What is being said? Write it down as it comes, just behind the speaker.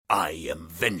I am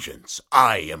vengeance.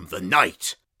 I am the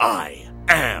night. I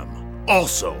am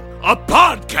also a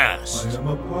podcast. I am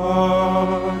a podcast.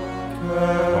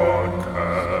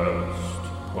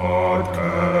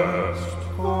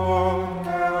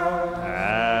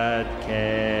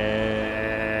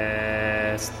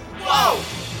 Whoa!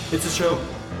 It's a show.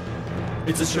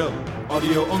 It's a show.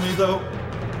 Audio only, though.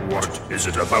 What is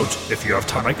it about? If you have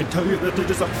time, I can tell you that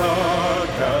it is a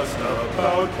podcast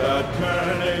about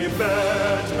Batman, a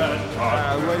Batman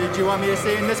podcast. What did you want me to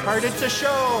say in this part? It's a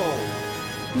show.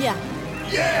 Yeah.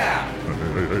 yeah!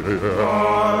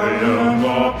 I am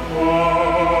a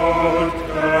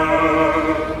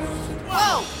podcast.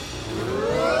 Whoa!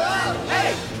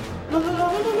 Hey!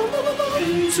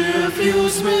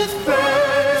 Interviews with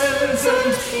fans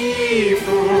and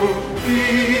people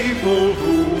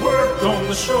who worked on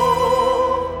the show.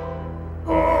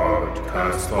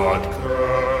 Podcast.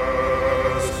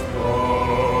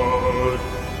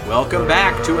 Welcome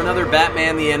back to another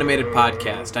Batman the Animated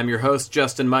Podcast. I'm your host,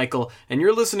 Justin Michael, and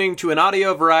you're listening to an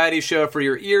audio variety show for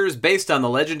your ears based on the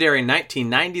legendary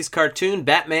 1990s cartoon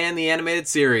Batman the Animated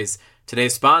Series.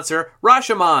 Today's sponsor,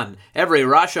 Rashomon. Every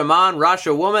Rashomon,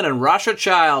 Rasha woman, and Rasha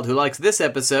child who likes this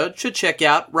episode should check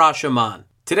out Rashomon.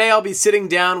 Today I'll be sitting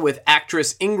down with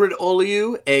actress Ingrid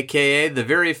Oliu, aka the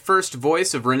very first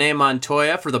voice of Renee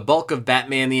Montoya for the bulk of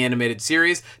Batman the Animated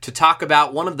Series, to talk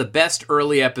about one of the best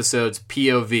early episodes,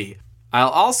 POV. I'll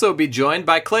also be joined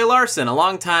by Clay Larson, a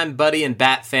longtime buddy and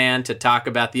Bat fan, to talk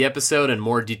about the episode in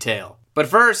more detail. But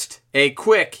first, a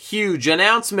quick, huge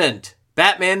announcement.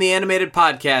 Batman the Animated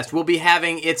Podcast will be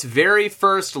having its very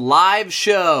first live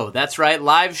show. That's right,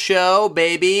 live show,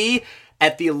 baby,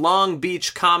 at the Long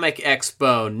Beach Comic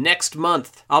Expo next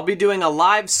month. I'll be doing a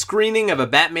live screening of a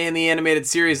Batman the Animated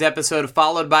Series episode,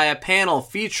 followed by a panel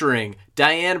featuring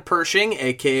Diane Pershing,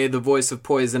 aka the voice of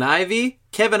Poison Ivy,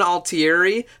 Kevin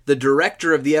Altieri, the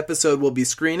director of the episode, will be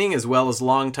screening, as well as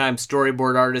longtime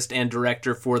storyboard artist and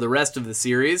director for the rest of the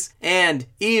series, and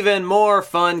even more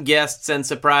fun guests and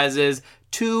surprises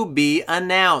to be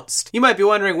announced. You might be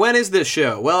wondering, when is this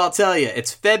show? Well, I'll tell you,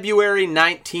 it's February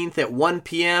 19th at 1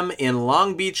 p.m. in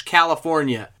Long Beach,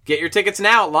 California. Get your tickets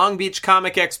now at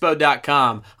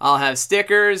longbeachcomicexpo.com. I'll have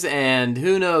stickers and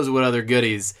who knows what other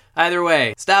goodies. Either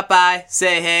way, stop by,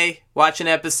 say hey, watch an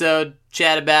episode,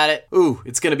 chat about it. Ooh,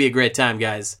 it's gonna be a great time,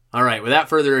 guys. Alright, without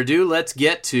further ado, let's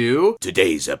get to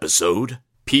today's episode,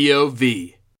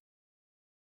 POV.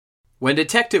 When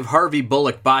Detective Harvey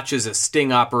Bullock botches a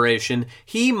sting operation,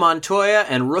 he, Montoya,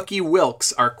 and Rookie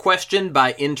Wilkes are questioned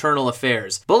by Internal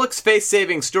Affairs. Bullock's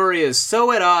face-saving story is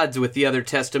so at odds with the other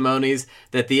testimonies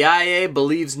that the IA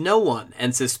believes no one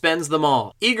and suspends them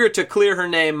all. Eager to clear her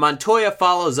name, Montoya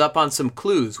follows up on some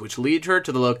clues which lead her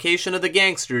to the location of the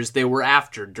gangsters they were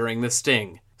after during the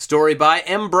sting. Story by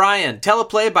M. Bryan,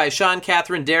 teleplay by Sean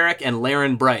Catherine Derrick and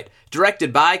Laren Bright.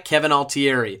 Directed by Kevin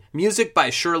Altieri. Music by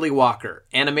Shirley Walker.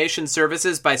 Animation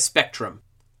services by Spectrum.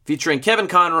 Featuring Kevin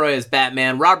Conroy as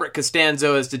Batman, Robert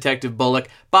Costanzo as Detective Bullock,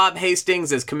 Bob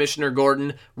Hastings as Commissioner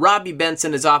Gordon, Robbie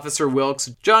Benson as Officer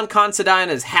Wilkes, John Considine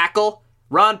as Hackle,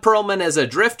 Ron Perlman as a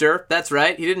drifter. That's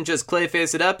right, he didn't just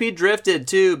Clayface it up, he drifted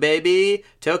too, baby.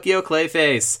 Tokyo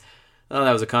Clayface. Oh,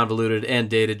 that was a convoluted and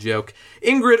dated joke.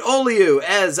 Ingrid Oliu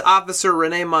as Officer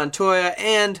Renee Montoya,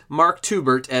 and Mark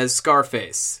Tubert as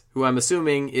Scarface, who I'm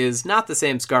assuming is not the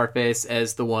same Scarface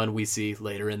as the one we see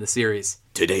later in the series.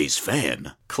 Today's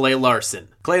fan, Clay Larson.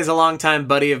 Clay's a longtime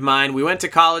buddy of mine. We went to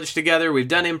college together, we've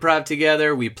done improv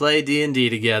together, we play D&D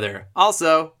together.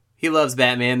 Also, he loves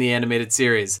Batman the Animated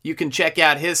Series. You can check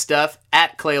out his stuff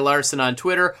at Clay Larson on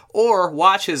Twitter, or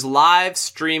watch his live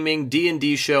streaming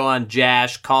D&D show on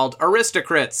Jash called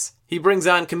Aristocrats. He brings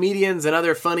on comedians and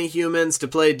other funny humans to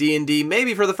play D&D,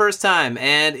 maybe for the first time,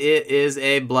 and it is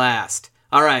a blast.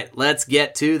 Alright, let's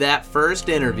get to that first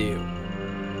interview.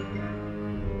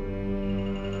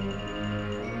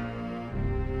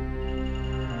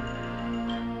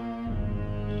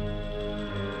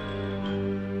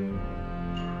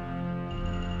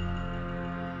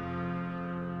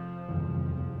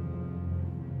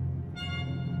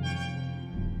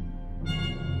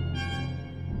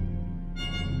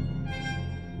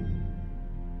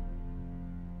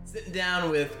 Sitting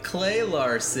down with Clay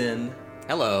Larson.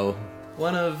 Hello.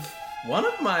 One of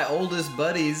my oldest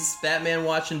buddies, Batman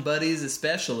watching buddies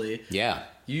especially. Yeah.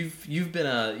 You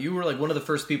were like one of the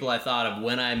first people I thought of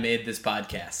when I made this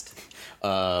podcast.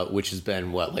 Which has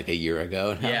been like a year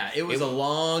ago now? Yeah, it was a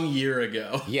long year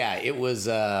ago. Yeah, it was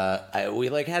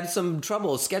we had some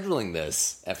trouble scheduling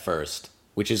this at first,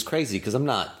 which is crazy because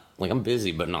I'm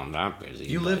busy, but not that busy.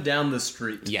 You live down the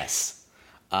street. Yes.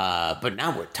 But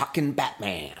now we're talking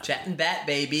Batman. Chatting Bat,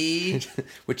 baby.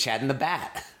 We're chatting the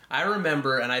Bat. I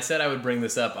remember, and I said I would bring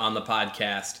this up on the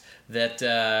podcast, that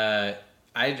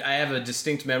I have a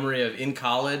distinct memory of in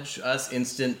college, us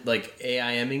instant like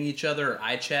AIMing each other or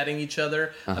iChatting each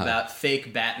other about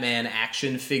fake Batman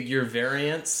action figure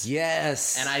variants.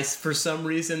 Yes. And I, for some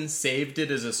reason, saved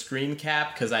it as a screen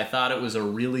cap because I thought it was a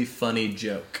really funny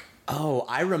joke. Oh,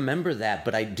 I remember that,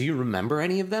 but do you remember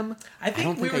any of them? I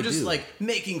think we were just like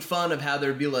making fun of how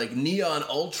there'd be like Neon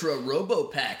Ultra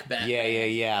RoboPack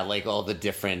Batman. Yeah. Like all the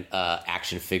different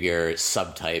action figure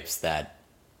subtypes that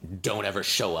don't ever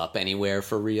show up anywhere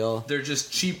for real. They're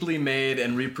just cheaply made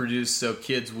and reproduced so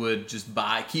kids would just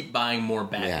keep buying more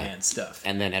Batman stuff.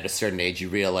 And then at a certain age you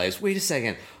realize, wait a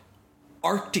second,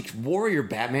 Arctic Warrior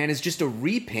Batman is just a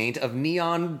repaint of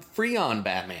Neon Freon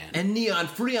Batman. And Neon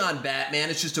Freon Batman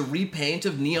is just a repaint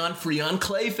of Neon Freon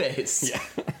Clayface.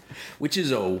 Yeah. Which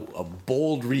is a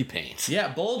bold repaint. Yeah,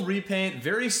 bold repaint,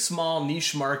 very small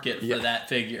niche market for that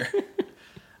figure.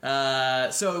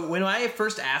 So when I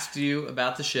first asked you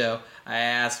about the show, I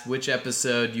asked which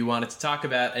episode you wanted to talk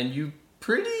about, and you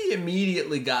pretty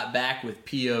immediately got back with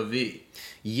POV.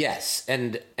 Yes,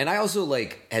 and I also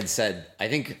had said I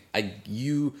think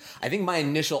my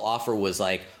initial offer was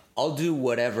like, I'll do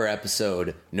whatever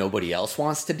episode nobody else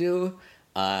wants to do.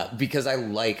 Because I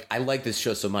like this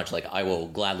show so much, like I will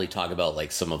gladly talk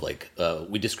about some of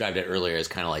we described it earlier as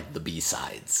kind of like the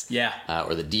B-sides,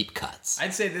 or the deep cuts.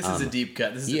 I'd say this is a deep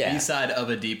cut. This is a B-side of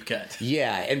a deep cut.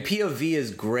 Yeah, and POV is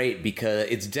great because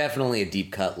it's definitely a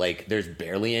deep cut. Like there's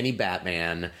barely any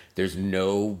Batman. There's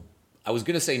no. I was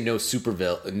gonna say no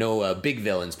big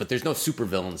villains, but there's no super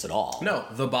villains at all. No,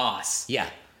 the boss. Yeah.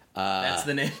 That's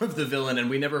the name of the villain, and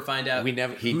we never find out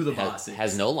who the boss is.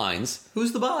 Has no lines.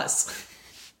 Who's the boss?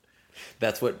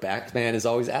 That's what Batman is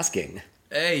always asking.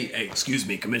 Hey, excuse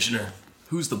me, Commissioner.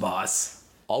 Who's the boss?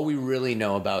 All we really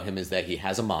know about him is that he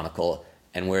has a monocle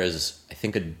and wears, I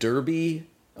think, a derby,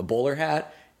 a bowler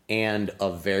hat, and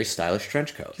a very stylish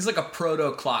trench coat. He's like a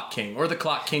proto-Clock King, or the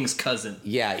Clock King's cousin.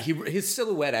 Yeah, his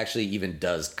silhouette actually even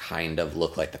does kind of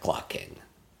look like the Clock King.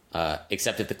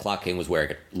 Except if the Clock King was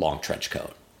wearing a long trench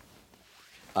coat.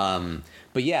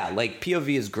 But yeah,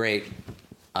 POV is great.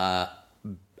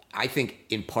 I think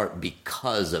in part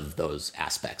because of those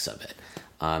aspects of it.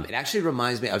 It actually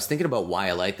reminds me, I was thinking about why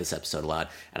I like this episode a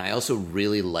lot, and I also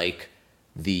really like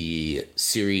the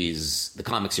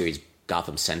comic series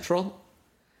Gotham Central.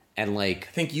 And I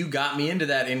think you got me into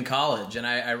that in college, and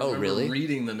I remember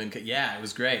reading them. Yeah, it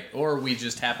was great. Or we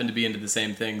just happened to be into the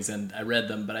same things, and I read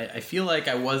them. But I feel like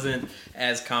I wasn't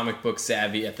as comic book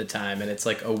savvy at the time, and it's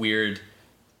like a weird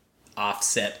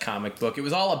offset comic book. It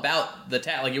was all about the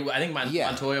I think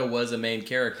Montoya was a main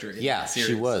character in that series.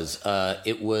 She was.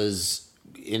 It was.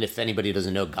 And if anybody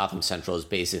doesn't know, Gotham Central is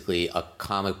basically a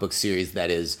comic book series that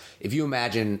is, if you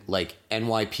imagine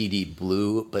NYPD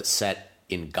Blue, but set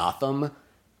in Gotham,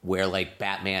 where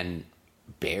Batman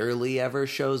barely ever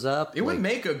shows up. It would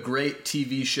make a great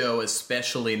TV show,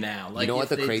 especially now. You know what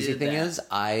the crazy thing is?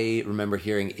 I remember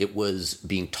hearing it was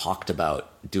being talked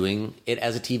about doing it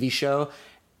as a TV show,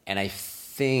 and I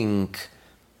think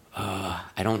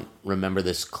I don't remember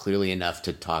this clearly enough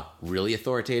to talk really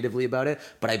authoritatively about it,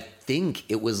 but I think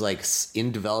it was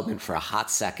in development for a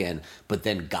hot second, but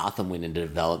then Gotham went into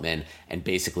development and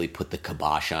basically put the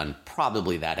kibosh on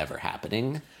probably that ever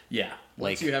happening. Yeah.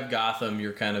 Once you have Gotham,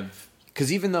 you're kind of...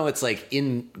 Because even though it's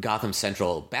in Gotham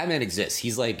Central, Batman exists.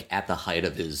 He's at the height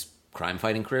of his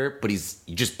crime-fighting career, but he's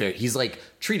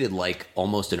treated like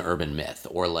almost an urban myth,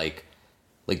 or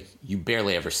you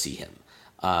barely ever see him.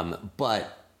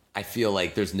 But I feel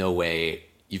like there's no way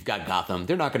you've got Gotham.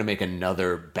 They're not going to make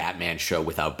another Batman show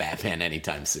without Batman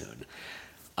anytime soon.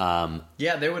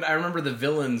 Yeah, they would. I remember the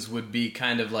villains would be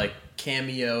kind of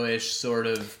cameo-ish sort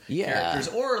of characters,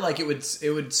 or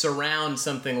it would surround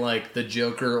something like the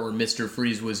Joker or Mr.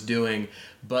 Freeze was doing,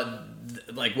 but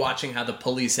watching how the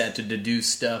police had to deduce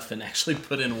stuff and actually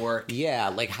put in work. Yeah,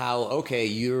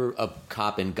 you're a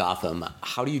cop in Gotham.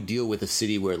 How do you deal with a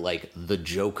city where the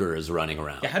Joker is running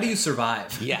around? Yeah, how do you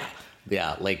survive? Yeah.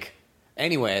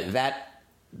 Anyway, that.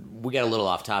 We got a little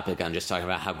off topic on just talking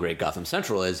about how great Gotham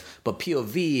Central is, but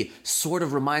POV sort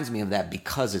of reminds me of that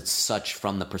because it's such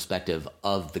from the perspective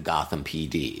of the Gotham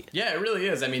PD. Yeah, it really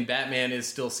is. I mean, Batman is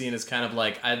still seen as kind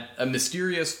of a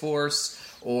mysterious force,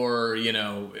 or,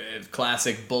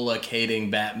 classic Bullock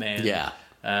hating Batman. Yeah.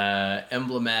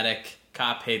 Emblematic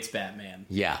cop hates Batman.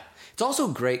 Yeah. It's also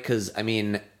great because, I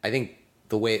think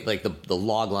the way, the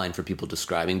log line for people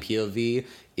describing POV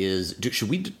is, should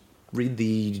we read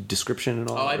the description and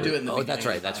all? Oh, I do it in the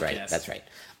beginning. That's right.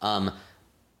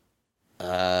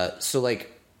 So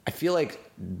I feel like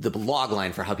the log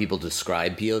line for how people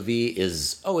describe POV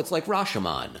is, oh, it's like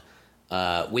Rashomon.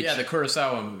 Which, the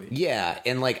Kurosawa movie. Yeah,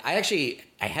 and like I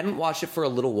hadn't watched it for a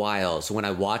little while, so when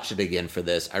I watched it again for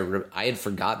this, I had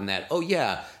forgotten that. Oh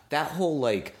yeah, that whole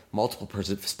like multiple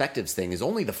perspectives thing is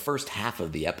only the first half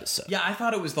of the episode. Yeah, I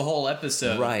thought it was the whole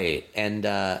episode. Right, and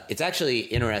it's actually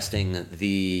interesting.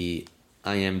 The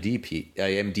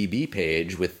IMDb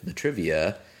page with the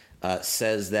trivia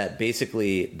says that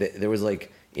basically there was like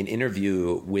an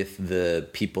interview with the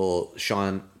people,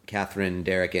 Sean, Catherine,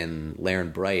 Derek, and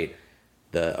Laren Bright,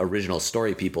 the original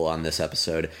story people on this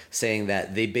episode, saying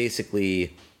that they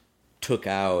basically took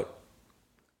out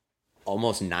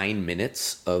almost 9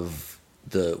 minutes of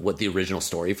what the original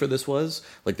story for this was.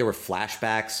 Like there were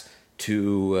flashbacks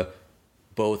to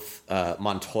both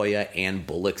Montoya and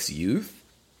Bullock's youth.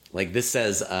 Like this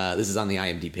says, this is on the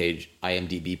IMDb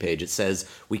page. It says,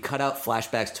 we cut out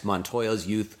flashbacks to Montoya's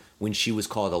youth when she was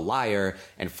called a liar,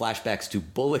 and flashbacks to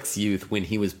Bullock's youth when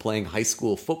he was playing high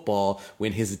school football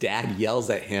when his dad yells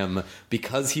at him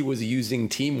because he was using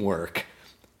teamwork.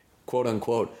 Quote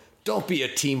unquote, don't be a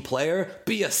team player,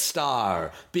 be a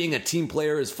star. Being a team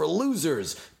player is for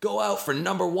losers. Go out for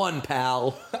number one,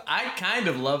 pal. I kind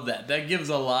of love that. That gives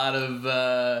a lot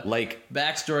of like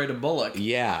backstory to Bullock.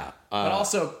 Yeah. But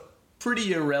also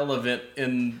pretty irrelevant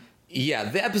in... Yeah,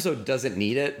 the episode doesn't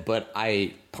need it, but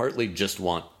I partly just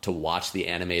want to watch the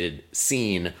animated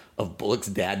scene of Bullock's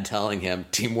dad telling him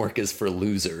teamwork is for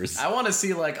losers. I want to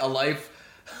see like a life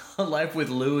with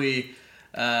Louie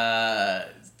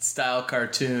style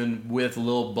cartoon with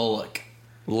Lil Bullock.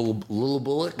 Lil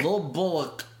Bullock? Lil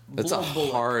Bullock. That's Lil a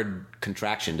Bullock. hard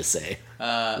contraction to say.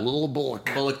 Lil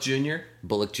Bullock. Bullock Jr.?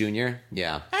 Bullock Jr.?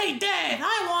 Yeah. Hey, Dad,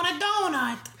 I want a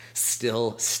donut.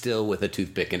 Still with a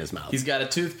toothpick in his mouth. He's got a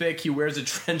toothpick, he wears a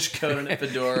trench coat and a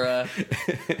fedora.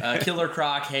 Killer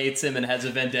Croc hates him and has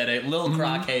a vendetta. Lil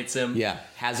Croc hates him. Yeah,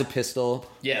 has a pistol.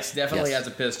 Yes, definitely has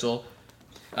a pistol.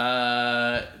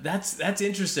 That's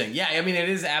interesting. Yeah, I mean, it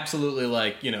is absolutely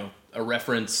like, you know, a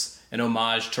reference, an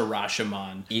homage to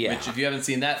Rashomon. Yeah. Which, if you haven't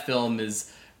seen that film,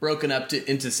 is broken up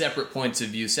into separate points of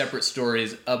view, separate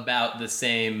stories about the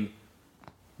same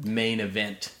main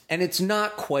event. And it's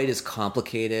not quite as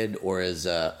complicated or as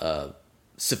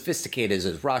sophisticated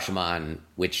as Rashomon,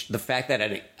 which the fact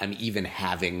that I'm even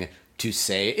having to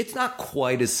say it's not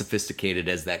quite as sophisticated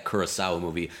as that Kurosawa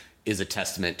movie is a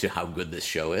testament to how good this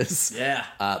show is. Yeah.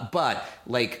 But,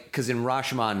 like, because in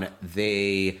Rashomon,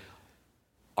 they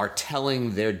are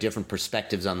telling their different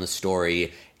perspectives on the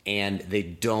story, and they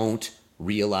don't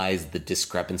realize the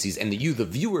discrepancies, and you, the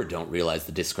viewer, don't realize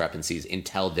the discrepancies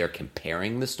until they're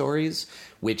comparing the stories,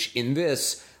 which in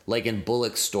this, like in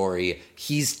Bullock's story,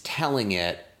 he's telling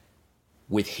it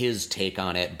with his take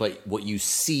on it, but what you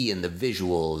see in the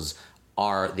visuals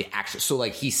are the actual... So,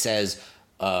 like, he says,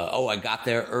 I got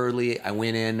there early, I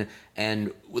went in,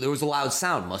 and there was a loud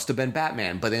sound, must have been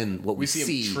Batman, but then what we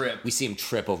see him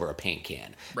trip over a paint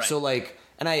can. Right. So, like,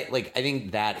 and I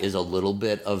think that is a little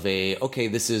bit of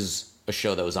this is a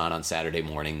show that was on Saturday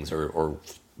mornings or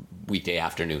weekday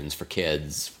afternoons for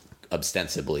kids,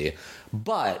 ostensibly.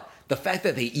 But the fact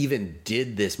that they even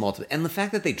did this and the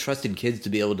fact that they trusted kids to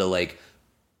be able to, like,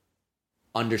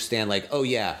 understand, like, oh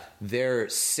yeah,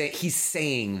 he's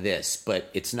saying this,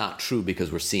 but it's not true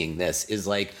because we're seeing this, is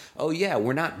like, oh yeah,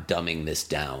 we're not dumbing this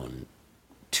down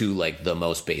to, like, the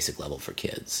most basic level for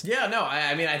kids. Yeah, no,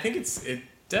 I mean, I think it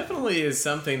definitely is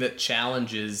something that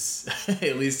challenges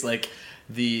at least, like,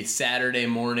 the Saturday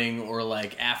morning or,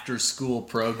 like, after school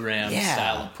program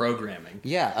style of programming.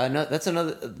 Yeah, that's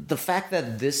another... The fact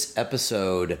that this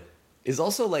episode is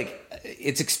also, like,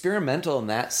 it's experimental in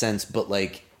that sense, but,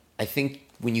 like, I think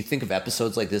when you think of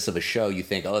episodes like this of a show, you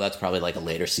think, oh, that's probably, like, a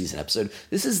later season episode.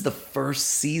 This is the first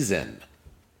season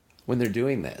when they're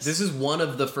doing this. This is one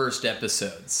of the first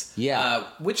episodes. Yeah.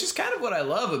 Which is kind of what I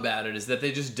love about it, is that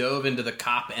they just dove into the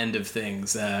cop end of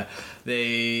things.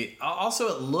 They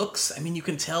also, it looks, I mean, you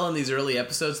can tell in these early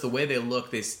episodes, the way they look,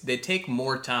 they take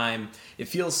more time. It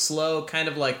feels slow, kind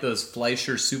of like those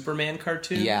Fleischer Superman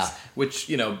cartoons. Yeah. Which,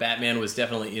 you know, Batman was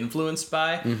definitely influenced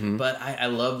by. Mm-hmm. But I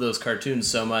love those cartoons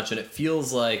so much, and it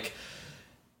feels like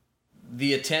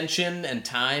the attention and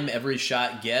time every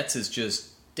shot gets is just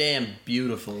damn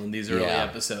beautiful in these early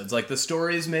episodes. Like, the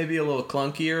stories may be a little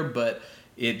clunkier, but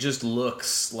it just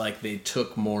looks like they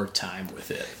took more time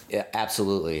with it. Yeah,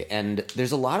 absolutely. And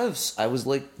there's a lot of...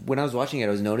 when I was watching it, I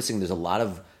was noticing there's a lot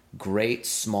of great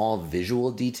small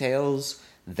visual details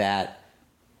that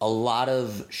a lot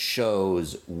of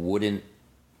shows wouldn't...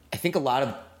 I think a lot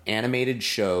of animated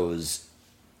shows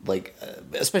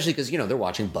especially because, they're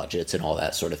watching budgets and all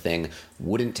that sort of thing,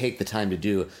 wouldn't take the time to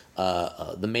do.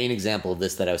 The main example of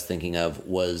this that I was thinking of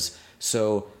was,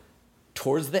 so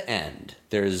towards the end,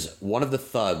 there's one of the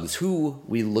thugs who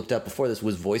we looked up before this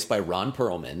was voiced by Ron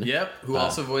Perlman. Yep, who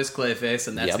also voiced Clayface,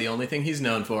 and that's Yep. the only thing he's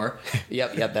known for.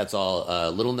 Yep, that's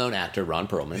all. Little known actor, Ron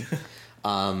Perlman.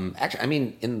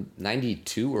 Actually, in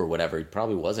 92 or whatever, he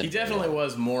probably wasn't. He definitely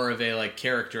was more of a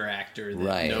character actor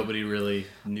that nobody really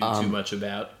knew too much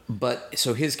about. But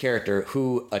so his character,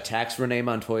 who attacks Renee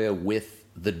Montoya with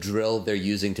the drill they're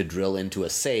using to drill into a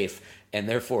safe, and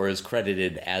therefore is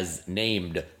credited as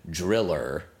named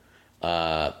Driller.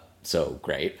 So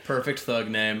great. Perfect thug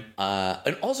name.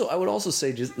 And also, I would also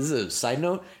say, just this is a side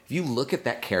note, if you look at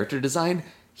that character design,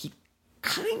 he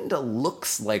kind of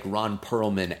looks like Ron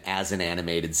Perlman as an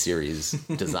animated series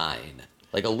design.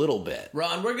 Like a little bit.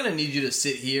 Ron, we're going to need you to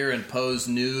sit here and pose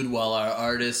nude while our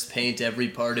artists paint every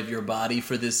part of your body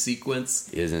for this sequence.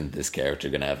 Isn't this character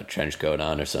going to have a trench coat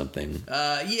on or something?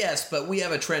 Yes, but we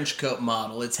have a trench coat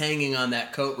model. It's hanging on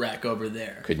that coat rack over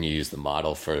there. Couldn't you use the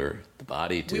model for the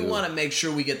body, too? We want to make sure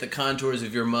we get the contours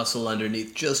of your muscle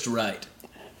underneath just right.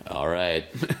 All right.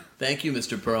 Thank you,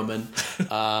 Mr.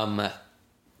 Perlman.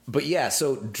 But yeah,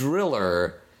 so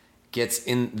Driller gets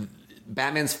in...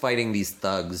 Batman's fighting these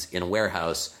thugs in a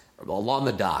warehouse along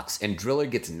the docks, and Driller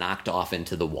gets knocked off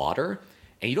into the water,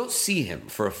 and you don't see him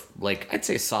for, I'd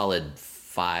say a solid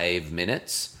 5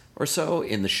 minutes or so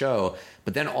in the show,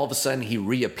 but then all of a sudden he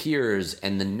reappears,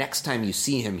 and the next time you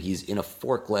see him, he's in a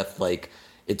forklift,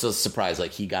 it's a surprise,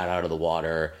 he got out of the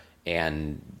water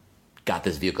and got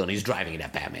this vehicle, and he's driving it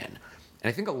at Batman. And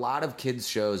I think a lot of kids'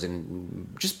 shows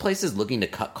and just places looking to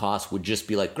cut costs would just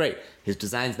be like, great, his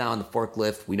design's now on the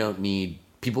forklift. We don't need...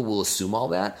 People will assume all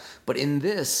that. But in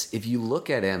this, if you look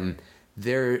at him,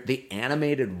 they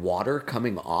animated water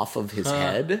coming off of his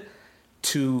head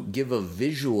to give a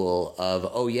visual of,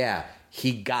 oh yeah,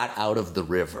 he got out of the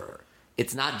river.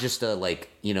 It's not just a,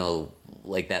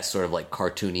 that sort of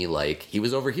cartoony, he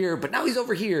was over here, but now he's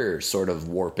over here sort of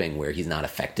warping where he's not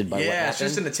affected by what happened. Yeah, it's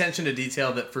just an attention to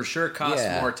detail that for sure costs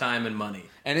more time and money.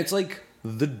 And it's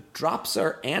the drops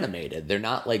are animated. They're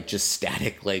not just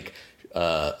static,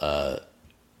 cells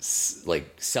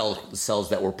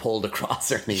that were pulled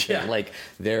across or anything. Yeah.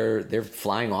 They're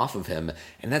flying off of him.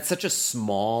 And that's such a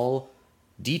small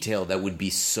detail that would be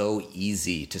so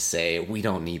easy to say, we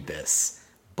don't need this.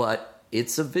 But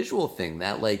it's a visual thing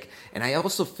that and I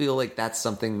also feel like that's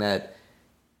something that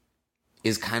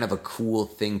is kind of a cool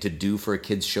thing to do for a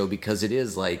kid's show, because it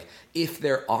is if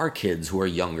there are kids who are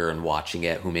younger and watching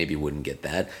it who maybe wouldn't get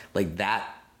that,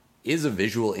 that is a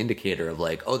visual indicator of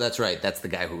oh, that's right, that's the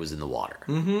guy who was in the water.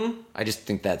 Mm-hmm. I just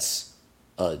think that's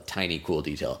a tiny cool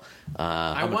detail.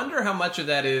 I wonder how much of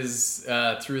that is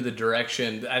through the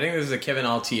direction. I think this is a Kevin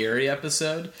Altieri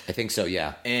episode. I think so,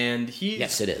 yeah. And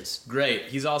yes, it is great.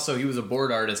 He was a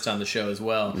board artist on the show as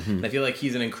well. Mm-hmm. And I feel like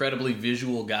he's an incredibly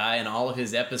visual guy, and all of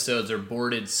his episodes are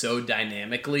boarded so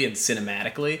dynamically and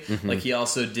cinematically. Mm-hmm. He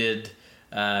also did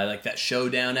that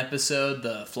Showdown episode,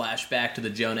 the flashback to the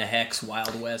Jonah Hex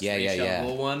Wild West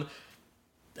one.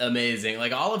 Amazing.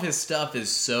 All of his stuff is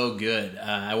so good.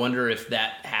 I wonder if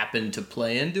that happened to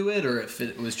play into it, or if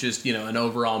it was just, an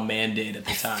overall mandate at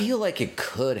the time. I feel like it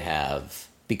could have,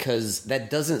 because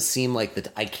that doesn't seem like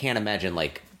I can't imagine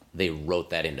they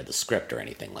wrote that into the script or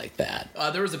anything like that.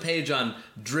 There was a page on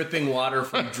dripping water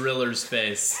from Driller's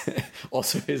face.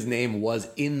 Also, his name was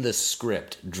in the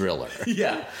script, Driller.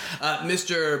 Yeah.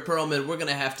 Mr. Perlman, we're going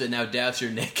to have to now douse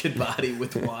your naked body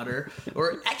with water.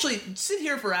 Or actually, sit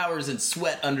here for hours and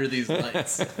sweat under these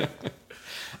lights.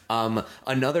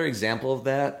 Another example of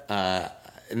that... and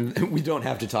we don't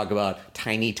have to talk about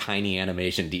tiny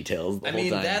animation details the whole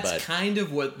time. That's kind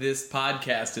of what this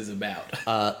podcast is about.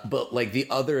 But the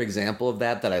other example of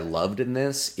that I loved in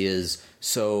this is,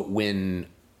 so when...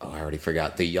 Oh, I already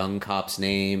forgot the young cop's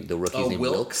name. The rookie's name.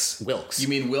 Wilkes. Wilkes. You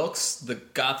mean Wilkes, the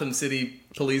Gotham City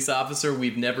police officer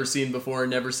we've never seen before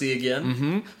and never see again?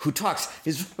 Mm-hmm. Who talks,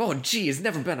 he's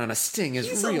never been on a sting,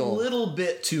 He's a little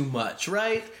bit too much,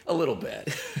 right? A little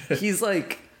bit. He's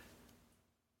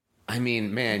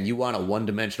man, you want a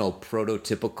one-dimensional,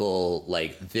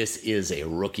 prototypical, this is a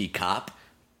rookie cop?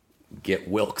 Get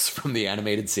Wilkes from the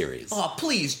animated series. Oh,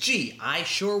 please, gee, I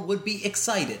sure would be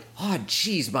excited. Oh,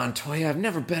 geez, Montoya, I've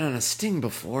never been on a sting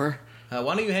before. Why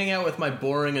don't you hang out with my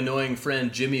boring, annoying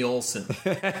friend, Jimmy Olsen?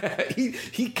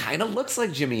 He kind of looks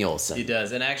like Jimmy Olsen. He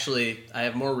does, and actually, I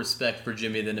have more respect for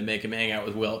Jimmy than to make him hang out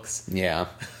with Wilkes. Yeah.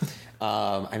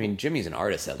 Jimmy's an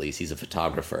artist, at least. He's a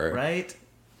photographer. Right?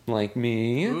 Like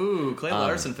me. Ooh, Clay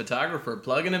Larson, photographer,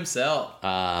 plugging himself.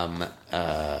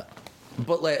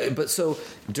 But so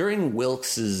during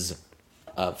Wilkes's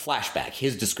flashback,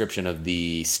 his description of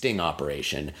the sting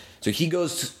operation, so he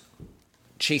goes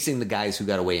chasing the guys who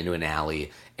got away into an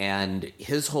alley, and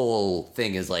his whole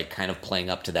thing is like kind of playing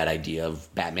up to that idea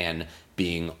of Batman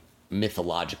being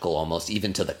mythological almost,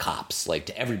 even to the cops, like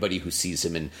to everybody who sees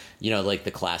him. And like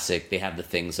the classic, they have the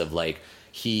things of like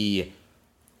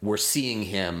we're seeing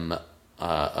him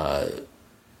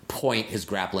point his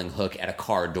grappling hook at a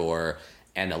car door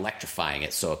and electrifying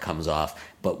it so it comes off,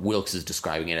 but Wilkes is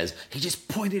describing it as he just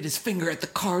pointed his finger at the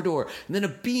car door and then a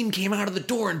beam came out of the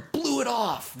door and blew it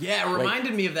off. Yeah, it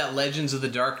reminded me of that Legends of the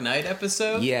Dark Knight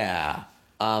episode. Yeah,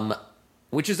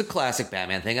 which is a classic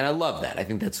Batman thing, and I love that. I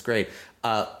think that's great.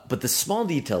 But the small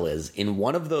detail is, in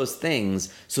one of those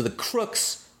things, so the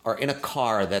crooks are in a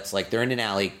car that's like, they're in an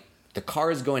alley, the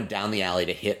car is going down the alley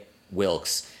to hit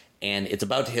Wilkes, and it's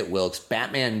about to hit Wilkes.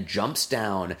 Batman jumps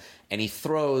down and he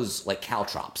throws like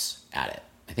caltrops at it.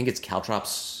 I think it's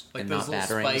caltrops like and those not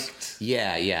little batarangs. spiked.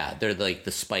 Yeah. They're like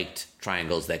the spiked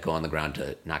triangles that go on the ground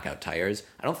to knock out tires.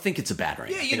 I don't think it's a batarang.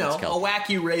 Yeah, I you think know, it's a caltrops.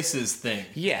 wacky races thing.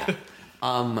 Yeah.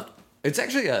 It's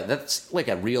actually that's like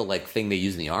a real like thing they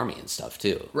use in the army and stuff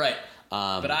too. Right.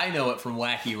 But I know it from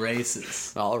Wacky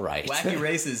Races. All right. Wacky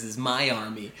Races is my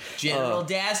army. General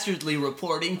Dastardly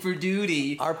reporting for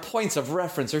duty. Our points of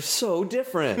reference are so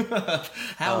different.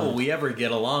 How will we ever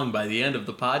get along by the end of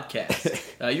the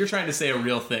podcast? You're trying to say a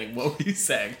real thing. What were you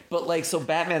saying? But like, so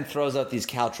Batman throws out these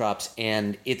caltrops,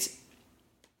 and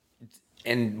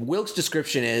Wilkes'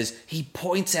 description is he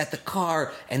points at the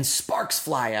car and sparks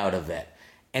fly out of it.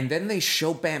 And then they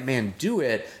show Batman do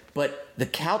it, but the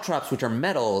caltrops, which are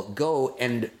metal, go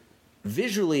and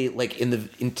visually, like in the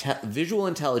visual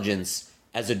intelligence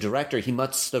as a director, he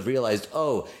must have realized,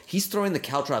 oh, he's throwing the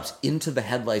caltrops into the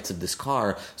headlights of this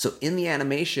car. So in the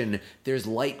animation, there's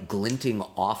light glinting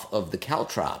off of the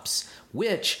caltrops,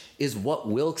 which is what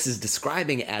Wilkes is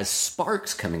describing as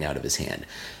sparks coming out of his hand.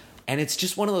 And it's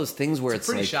just one of those things where it's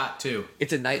pretty like, shot too.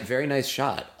 It's a very nice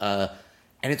shot.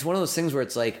 And it's one of those things where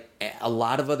it's like a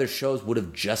lot of other shows would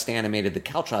have just animated the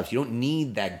caltrops. You don't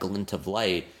need that glint of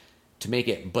light to make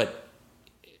it, but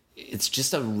it's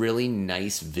just a really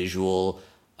nice visual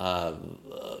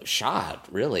shot,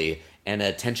 really, and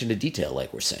attention to detail,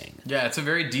 like we're saying. Yeah, it's a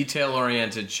very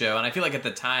detail-oriented show, and I feel like at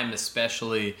the time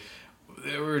especially,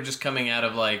 we were just coming out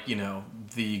of like, you know,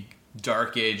 the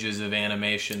dark ages of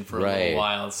animation for a little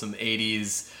while, some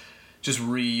 80s... just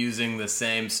reusing the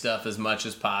same stuff as much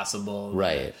as possible.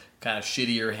 Right. Kind of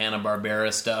shittier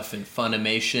Hanna-Barbera stuff in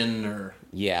Funimation or...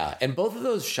 Yeah, and both of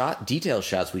those detail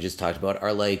shots we just talked about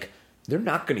are like, they're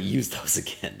not going to use those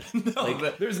again.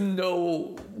 There's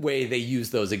no way they use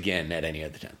those again at any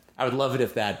other time. I would love it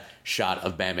if that shot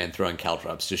of Batman throwing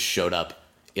caltrops just showed up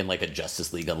in like a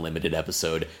Justice League Unlimited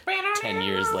episode 10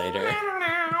 years later.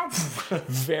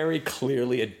 Very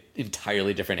clearly an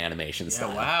entirely different animation style.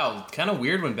 Yeah, wow. Kind of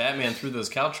weird when Batman threw those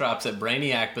caltrops at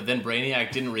Brainiac, but then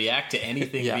Brainiac didn't react to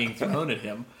anything being thrown at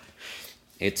him.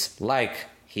 It's like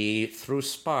he threw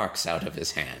sparks out of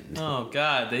his hand. Oh,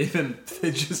 God. They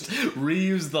just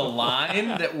reused the line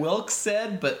that Wilkes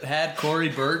said, but had Corey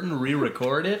Burton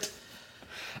re-record it.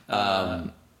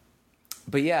 But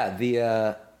yeah,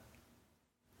 the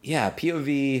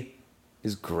POV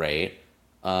is great.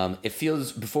 It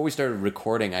feels, before we started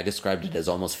recording, I described it as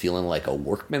almost feeling like a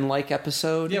workman-like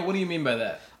episode. Yeah, what do you mean by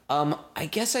that? I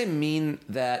guess I mean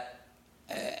that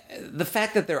the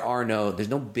fact that there's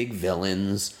no big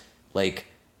villains, like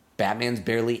Batman's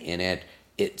barely in it,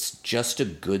 it's just a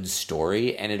good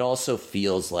story, and it also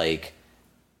feels like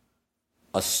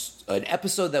an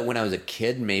episode that when I was a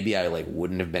kid, maybe I like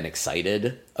wouldn't have been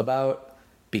excited about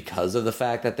because of the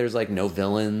fact that there's like no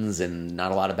villains and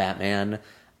not a lot of Batman.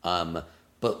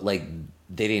 But like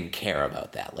they didn't care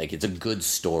about that. Like it's a good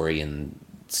story and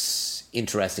it's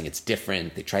interesting. It's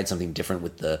different. They tried something different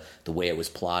with the way it was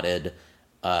plotted.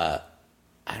 I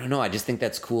don't know. I just think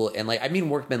that's cool. And like, I mean,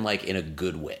 workman like in a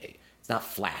good way. It's not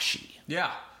flashy.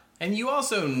 Yeah. And you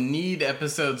also need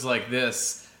episodes like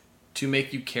this to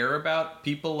make you care about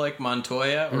people like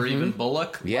Montoya or even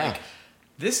Bullock. Yeah. Like,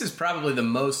 this is probably the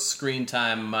most screen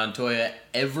time Montoya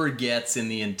ever gets in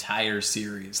the entire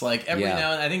series. Like, every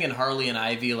now and I think in Harley and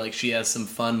Ivy, like, she has some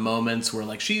fun moments where,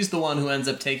 like, she's the one who ends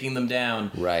up taking them down.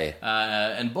 Right.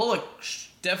 And Bullock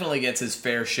definitely gets his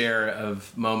fair share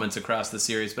of moments across the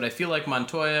series, but I feel like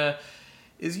Montoya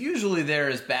is usually there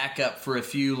as backup for a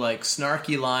few, like,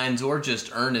 snarky lines or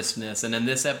just earnestness. And in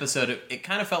this episode, it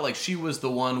kind of felt like she was the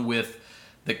one with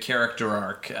the character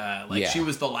arc. She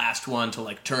was the last one to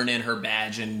like turn in her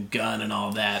badge and gun and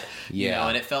all that. You know,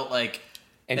 and it felt like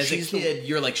And as a kid,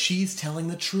 you're like, she's telling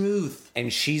the truth.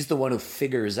 And she's the one who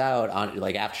figures out, on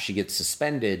like after she gets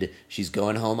suspended, she's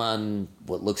going home on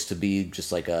what looks to be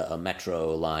just like a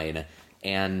metro line,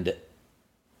 and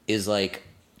is like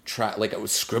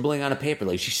scribbling on a paper,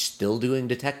 like she's still doing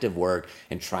detective work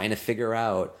and trying to figure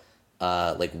out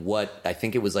like what, I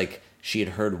think it was like she had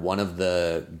heard one of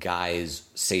the guys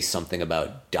say something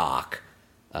about Doc.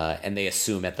 And they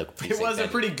assume at the precinct. It was a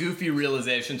pretty goofy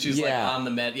realization. She's like on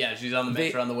the she's on the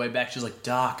metro on the way back. She's like,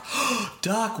 Doc,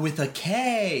 Doc with a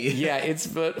K. Yeah, it's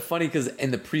funny because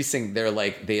in the precinct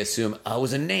they assume it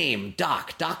was a name,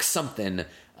 Doc something,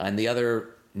 and the other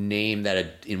name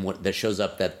that shows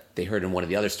up that they heard in one of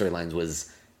the other storylines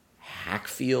was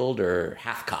Hackfield or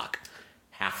Hathcock,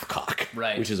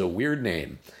 right? Which is a weird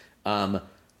name.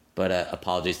 But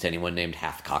apologies to anyone named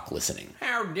Hathcock listening.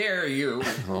 How dare you?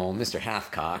 Oh, Mr.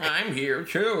 Hathcock. I'm here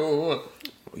too.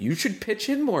 You should pitch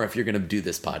in more if you're going to do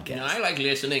this podcast. I like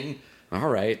listening. All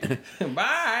right.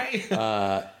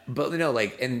 Bye. But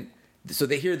and so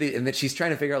they hear and then she's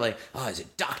trying to figure out is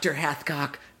it Dr.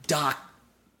 Hathcock, Doc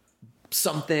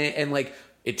something, and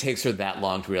it takes her that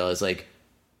long to realize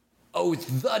oh, it's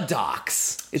the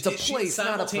Docks. It's a place, she's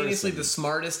simultaneously not a person. the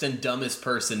smartest and dumbest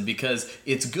person, because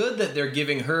it's good that they're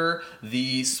giving her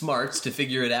the smarts to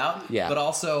figure it out. Yeah. But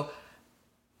also,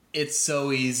 it's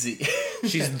so easy.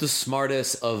 She's the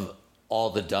smartest of all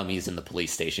the dummies in the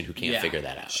police station who can't figure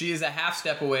that out. She is a half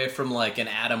step away from an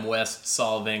Adam West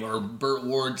solving or Burt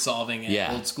Ward solving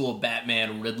an old school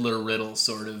Batman Riddler riddle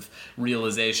sort of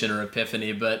realization or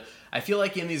epiphany. But I feel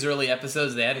like in these early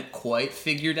episodes, they hadn't quite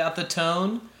figured out the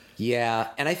tone. Yeah,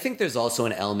 and I think there's also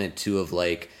an element, too, of,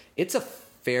 it's a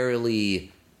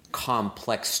fairly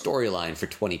complex storyline for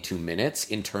 22 minutes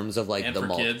in terms of, and the...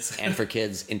 kids. And for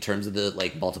kids in terms of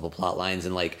the, multiple plot lines.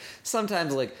 And,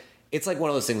 sometimes, it's one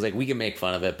of those things, we can make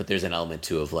fun of it, but there's an element,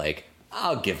 too, of,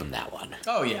 I'll give them that one.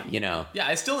 Oh, yeah. You know? Yeah,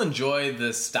 I still enjoy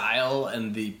the style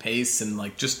and the pace, and,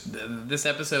 just... this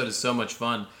episode is so much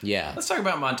fun. Yeah. Let's talk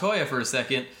about Montoya for a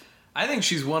second. I think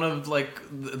she's one of,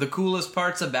 the coolest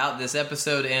parts about this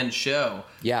episode and show.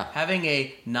 Yeah. Having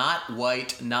a not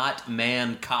white, not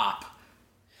man cop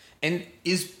And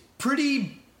is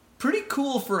pretty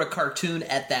cool for a cartoon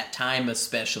at that time,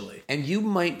 especially. And you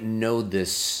might know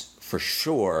this for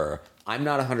sure. I'm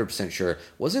not 100% sure.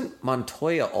 Wasn't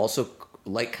Montoya also,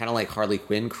 kind of like Harley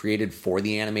Quinn, created for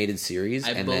the animated series?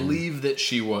 I believe that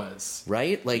she was.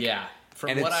 Right? Yeah.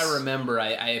 From what I remember,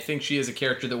 I think she is a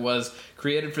character that was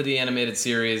created for the animated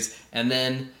series and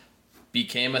then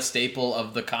became a staple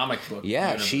of the comic book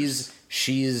universe.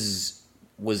 she's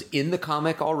was in the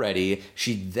comic already.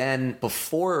 She then,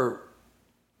 before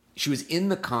she was in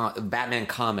the Batman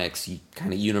comics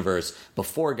kind of universe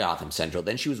before Gotham Central,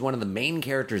 then she was one of the main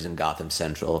characters in Gotham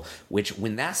Central, which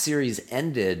when that series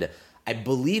ended, I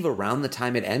believe around the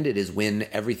time it ended is when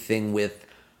everything with,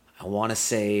 I want to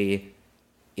say,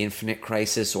 Infinite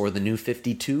Crisis or the New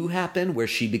 52 happened, where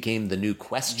she became the new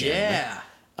Question.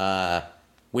 Yeah.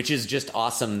 Which is just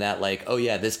awesome that,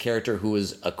 this character who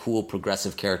was a cool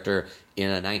progressive character in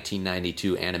a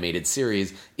 1992 animated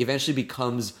series eventually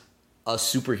becomes a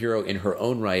superhero in her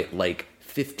own right,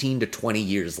 15 to 20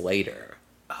 years later.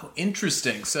 Oh,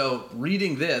 interesting. So,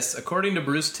 reading this, according to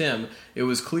Bruce Timm, it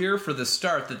was clear for the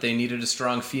start that they needed a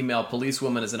strong female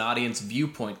policewoman as an audience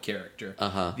viewpoint character.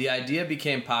 Uh-huh. The idea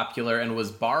became popular and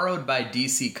was borrowed by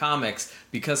DC Comics.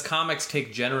 Because comics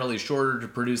take generally shorter to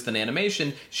produce than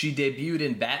animation, she debuted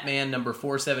in Batman number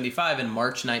 475 in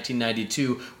March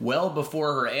 1992, well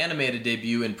before her animated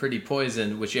debut in Pretty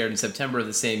Poison, which aired in September of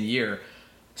the same year.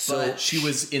 But she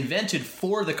was invented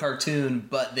for the cartoon,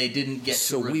 but they didn't get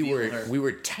to reveal her. We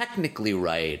were technically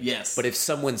right. Yes. But if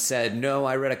someone said, no,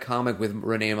 I read a comic with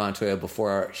Renee Montoya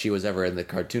before she was ever in the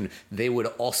cartoon, they would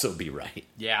also be right.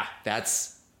 Yeah.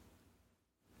 That's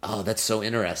so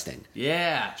interesting.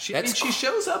 Yeah. She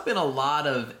shows up in a lot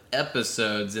of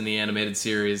episodes in the animated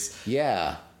series.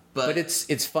 Yeah. But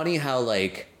it's funny how,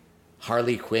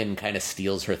 Harley Quinn kind of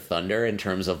steals her thunder in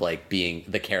terms of being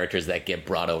the characters that get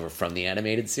brought over from the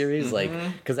animated series,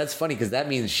 because that's funny, because that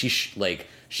means she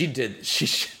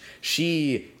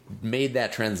made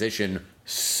that transition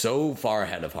so far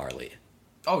ahead of Harley.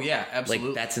 Oh yeah,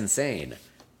 absolutely. That's insane.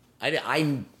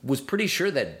 I was pretty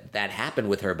sure that happened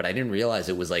with her, but I didn't realize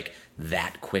it was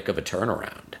that quick of a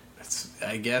turnaround.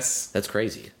 I guess that's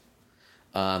crazy.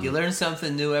 You learn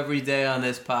something new every day on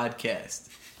this podcast.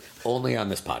 Only on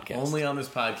this podcast. Only on this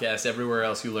podcast. Everywhere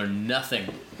else, you learn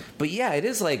nothing. But yeah, it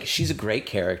is she's a great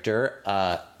character.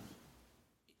 I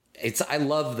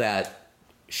love that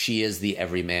she is the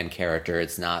everyman character.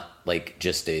 It's not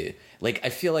just I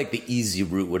feel like the easy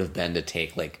route would have been to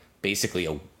take basically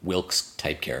a Wilkes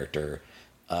type character,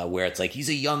 where it's like he's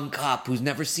a young cop who's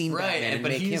never seen Batman, and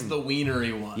but make he's him. the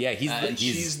wienery one. Yeah,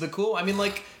 she's the cool. I mean,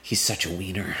 like, He's such a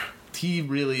wiener. he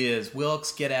really is.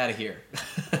 Wilkes, get out of here.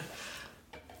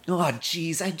 Oh,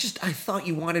 jeez, I thought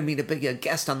you wanted me to be a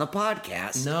guest on the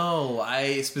podcast. No,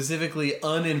 I specifically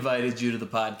uninvited you to the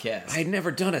podcast. I'd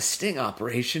never done a sting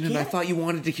operation, and I thought you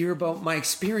wanted to hear about my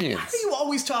experience. Why are you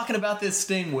always talking about this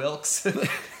sting, Wilkes?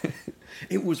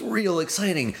 It was real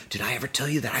exciting. Did I ever tell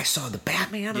you that I saw the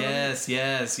Batman on it?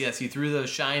 Yes. You threw those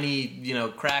shiny,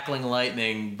 crackling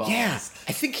lightning balls. Yeah,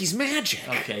 I think he's magic.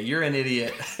 Okay, you're an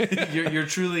idiot. you're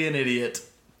truly an idiot.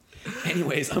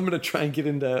 Anyways, I'm going to try and get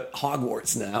into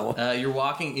Hogwarts now. You're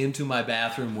walking into my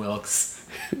bathroom, Wilkes.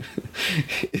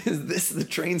 Is this the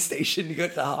train station to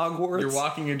get to Hogwarts? You're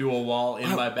walking into a wall in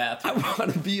my bathroom. I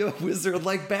want to be a wizard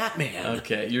like Batman.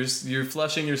 Okay, you're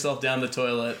flushing yourself down the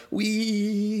toilet.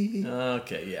 Wee.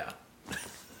 Okay, yeah.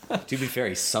 To be fair,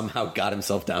 he somehow got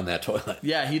himself down that toilet.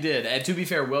 Yeah, he did. And to be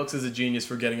fair, Wilkes is a genius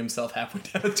for getting himself halfway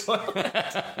down the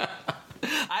toilet.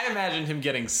 I imagined him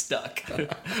getting stuck,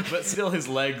 but still his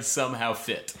legs somehow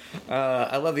fit.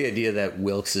 I love the idea that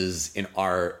Wilkes is, in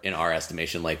our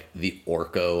estimation, like the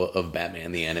Orko of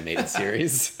Batman the Animated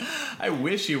Series. I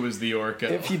wish he was the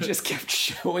Orko. If he just kept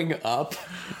showing up.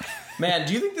 Man,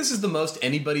 do you think this is the most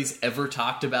anybody's ever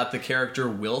talked about the character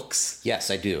Wilkes? Yes,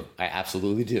 I do. I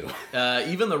absolutely do.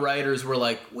 Even the writers were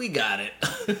like, we got it.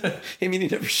 I mean, he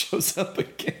never shows up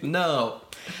again. No.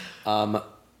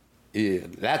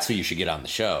 That's who you should get on the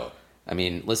show. I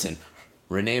mean, listen,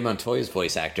 Renee Montoya's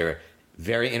voice actor,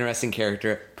 very interesting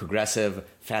character, progressive,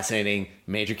 fascinating,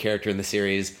 major character in the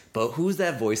series. But who's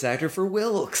that voice actor for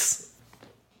Wilkes?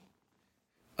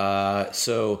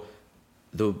 So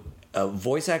the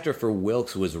voice actor for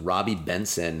Wilkes was Robbie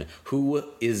Benson, who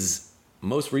is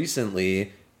most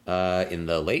recently, in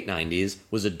the late 90s,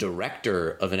 was a director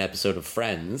of an episode of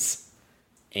Friends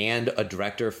and a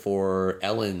director for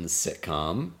Ellen's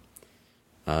sitcom.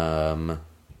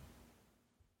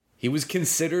 He was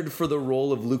considered for the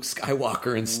role of Luke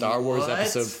Skywalker in Star Wars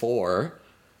Episode 4.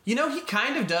 He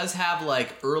kind of does have,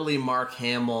 like, early Mark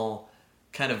Hamill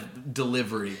kind of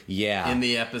delivery in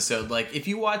the episode. Like, if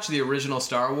you watch the original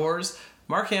Star Wars,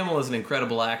 Mark Hamill is an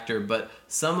incredible actor, but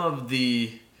some of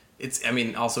the... it's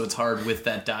hard with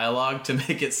that dialogue to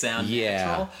make it sound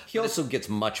natural. He also gets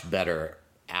much better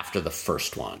after the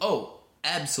first one. Oh,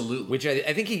 absolutely. Which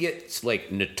I think he gets,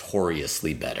 like,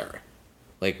 notoriously better.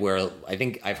 Like, where I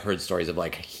think I've heard stories of,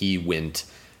 like, he went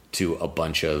to a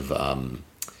bunch of,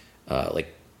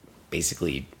 like,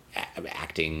 basically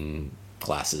acting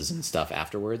classes and stuff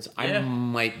afterwards. Yeah.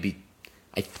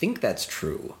 I think that's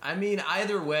true. I mean,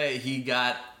 either way, he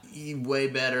got way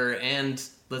better, and,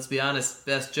 let's be honest,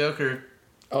 best Joker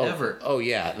ever. Oh,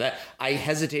 yeah. I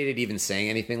hesitated even saying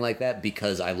anything like that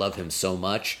because I love him so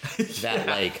much that,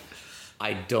 like...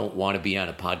 I don't want to be on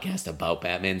a podcast about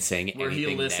Batman saying where anything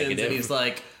he listens negative. And he's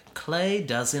like, Clay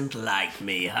doesn't like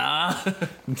me, huh?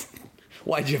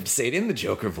 Why'd you have to say it in the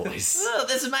Joker voice? Oh,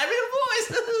 this is my real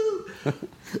voice.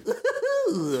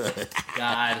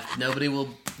 God, nobody will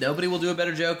do a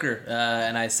better Joker,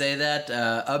 and I say that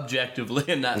objectively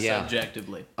and not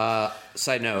subjectively.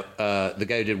 Side note: the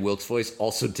guy who did Wilkes' voice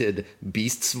also did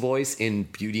Beast's voice in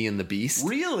Beauty and the Beast.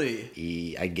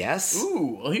 Really? I guess.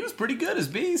 Ooh, well, he was pretty good as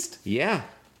Beast. Yeah.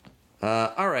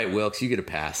 All right, Wilkes, you get a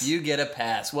pass. You get a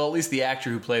pass. Well, at least the actor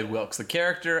who played Wilkes, the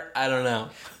character, I don't know.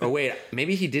 Or wait,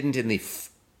 maybe he didn't in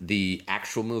the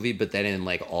actual movie, but then in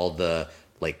like all the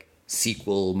like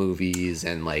sequel movies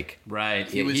and like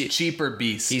he was Cheaper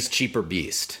Beast. He's Cheaper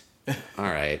Beast. All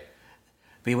right.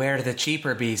 Beware the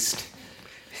Cheaper Beast.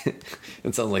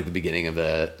 It sounds like the beginning of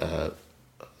a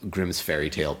Grimm's fairy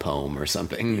tale poem or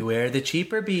something. Beware the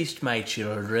Cheaper Beast, my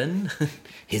children.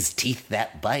 His teeth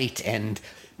that bite and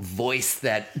voice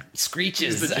that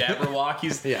screeches. He's the Jabberwock.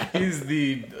 He's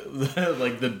the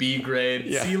like the B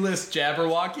grade C-list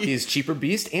Jabberwocky. He's Cheaper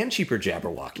Beast and Cheaper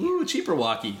Jabberwocky. Ooh,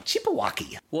 Cheaperwocky.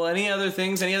 Cheaperwocky. Well, any other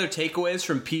things? Any other takeaways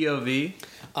from POV?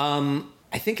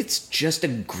 I think it's just a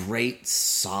great,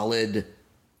 solid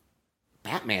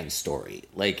Batman story.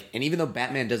 Like, and even though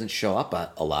Batman doesn't show up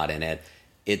a lot in it,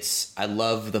 I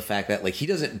love the fact that like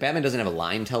Batman doesn't have a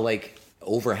line till like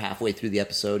over halfway through the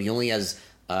episode. He only has.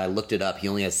 I looked it up. He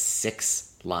only has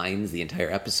 6 lines the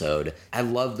entire episode. I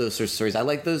love those sort of stories. I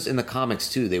like those in the comics,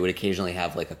 too. They would occasionally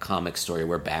have, like, a comic story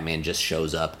where Batman just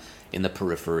shows up in the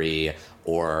periphery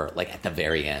or, like, at the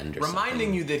very end or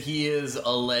reminding you that he is a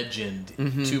legend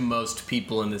to most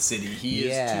people in the city. He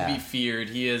is to be feared.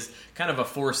 He is kind of a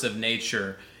force of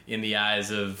nature in the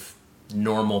eyes of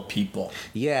normal people.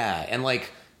 Yeah, and, like,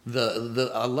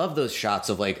 I love those shots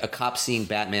of like a cop seeing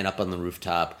Batman up on the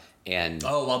rooftop and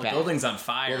while the building's on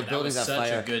fire. Well, the building's on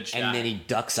fire, a good shot. and then he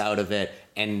ducks out of it,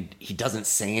 and he doesn't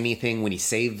say anything when he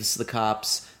saves the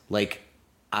cops. Like,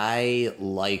 I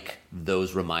like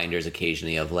those reminders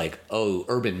occasionally of like, oh,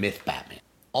 urban myth Batman.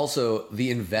 Also, the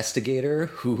investigator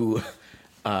who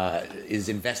is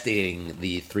investigating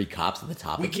the 3 cops at the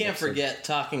top. We can't forget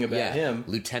talking about him,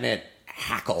 Lieutenant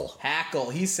Hackle.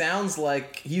 He sounds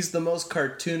like he's the most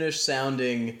cartoonish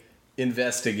sounding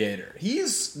investigator.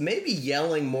 He's maybe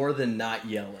yelling more than not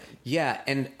yelling. Yeah,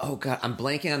 and oh god, I'm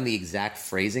blanking on the exact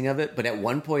phrasing of it, but at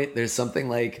one point there's something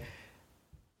like,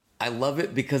 I love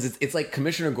it because it's like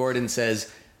Commissioner Gordon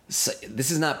says,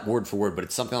 this is not word for word, but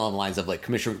it's something along the lines of like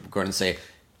Commissioner Gordon say,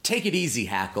 "Take it easy,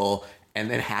 Hackle,"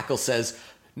 and then Hackle says,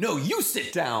 "No, you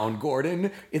sit down,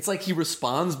 Gordon." It's like he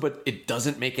responds, but it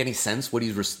doesn't make any sense what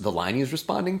the line he's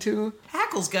responding to.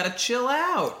 Hackle's got to chill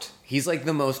out. He's like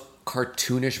the most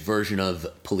cartoonish version of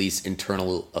police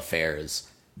internal affairs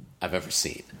I've ever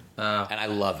seen. And I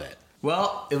love it.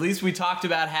 Well, at least we talked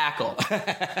about Hackle.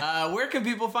 Where can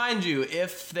people find you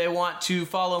if they want to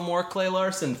follow more Clay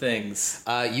Larson things?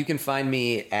 You can find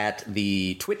me at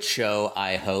the Twitch show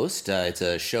I host. It's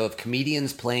a show of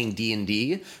comedians playing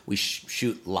D&D. We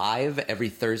shoot live every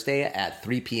Thursday at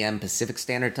 3 p.m. Pacific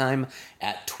Standard Time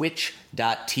at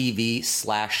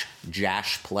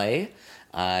twitch.tv/jashplay.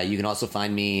 You can also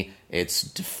find me, it's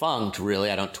defunct really,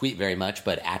 I don't tweet very much,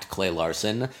 but at Clay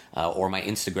Larson, or my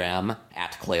Instagram,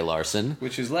 at Clay Larson.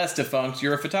 Which is less defunct,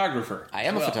 you're a photographer. I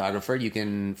am a photographer. You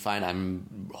can find,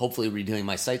 I'm hopefully redoing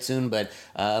my site soon, but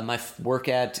my work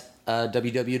at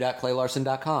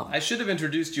www.claylarson.com. I should have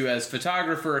introduced you as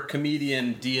photographer,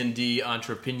 comedian, D&D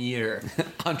entrepreneur.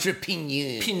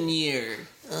 Entrepreneur.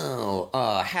 Oh,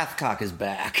 Hathcock is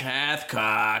back.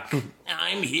 Hathcock,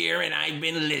 I'm here and I've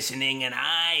been listening and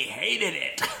I hated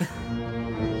it.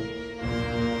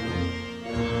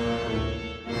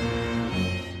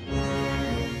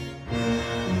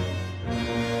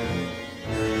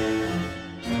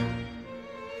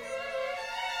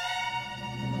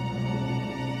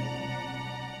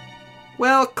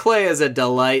 Well, Clay is a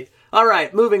delight. All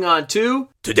right, moving on to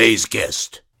Today's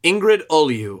guest, Ingrid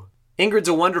Oliu. Ingrid's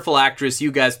a wonderful actress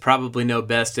you guys probably know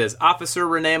best as Officer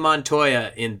Renee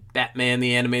Montoya in Batman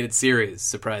the Animated Series.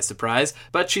 Surprise, surprise.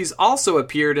 But she's also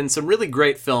appeared in some really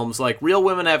great films like Real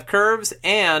Women Have Curves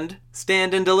and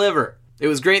Stand and Deliver. It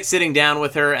was great sitting down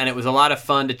with her, and it was a lot of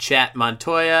fun to chat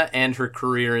Montoya and her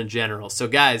career in general. So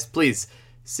guys, please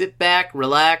sit back,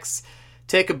 relax,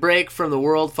 take a break from the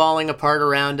world falling apart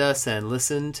around us, and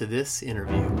listen to this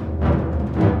interview.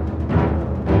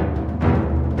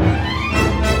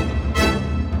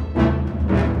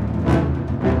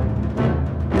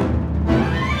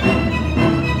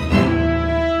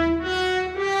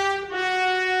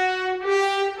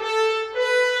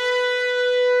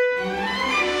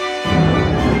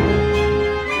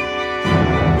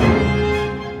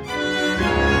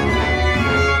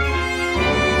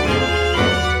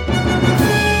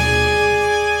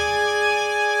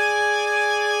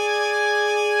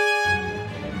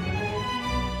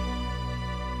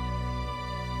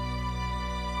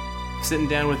 Sitting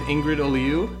down with Ingrid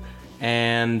Oliu,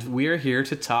 and we are here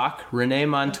to talk Renee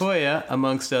Montoya,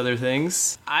 amongst other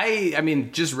things. I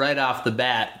mean, just right off the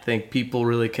bat, think people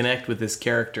really connect with this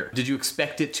character. Did you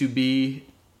expect it to be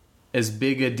as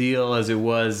big a deal as it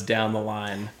was down the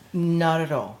line? Not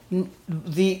at all.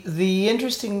 The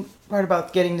interesting part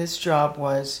about getting this job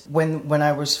was when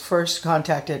I was first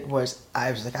contacted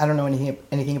I was like, I don't know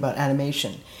anything about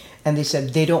animation. And they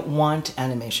said they don't want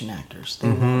animation actors. They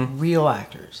want real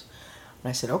actors. And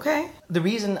I said, okay. The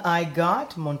reason I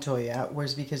got Montoya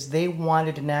was because they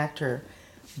wanted an actor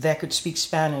that could speak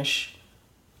Spanish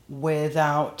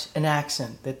without an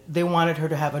accent. That they wanted her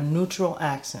to have a neutral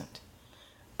accent.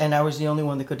 And I was the only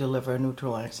one that could deliver a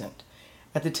neutral accent.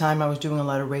 At the time, I was doing a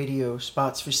lot of radio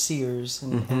spots for Sears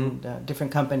and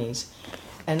different companies.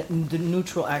 And the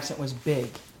neutral accent was big.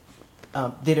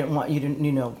 They didn't want you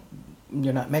to,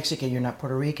 you're not Mexican, you're not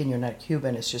Puerto Rican, you're not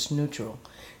Cuban, it's just neutral.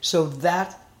 So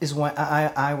that is why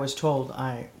I was told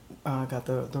I got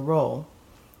the role.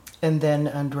 And then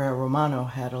Andrea Romano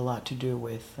had a lot to do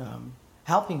with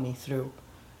helping me through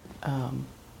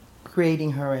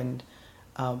creating her and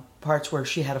parts where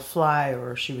she had to fly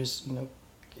or she was,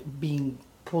 being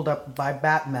pulled up by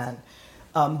Batman.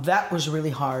 That was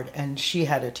really hard, and she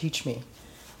had to teach me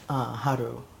how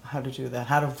to do that,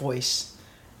 how to voice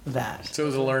that. So it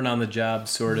was a learn-on-the-job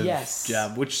sort of Yes.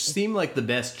 job, which seemed like the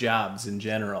best jobs in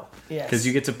general. Yes. Because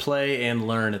you get to play and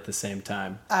learn at the same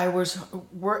time. At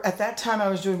that time I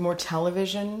was doing more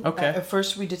television. Okay. At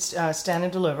first we did Stand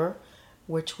and Deliver,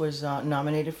 which was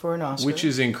nominated for an Oscar. Which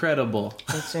is incredible.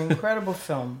 It's an incredible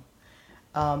film.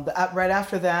 Right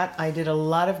after that, I did a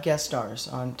lot of guest stars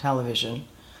on television.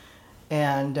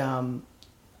 And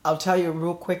I'll tell you a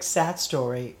real quick sad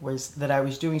story was that I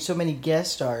was doing so many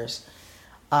guest stars.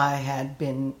 I had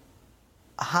been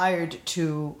hired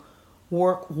to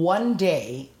work one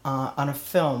day on a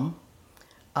film,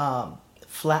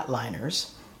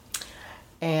 Flatliners.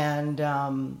 And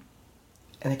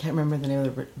I can't remember the name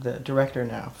of the director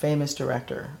now, famous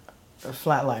director of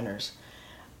Flatliners.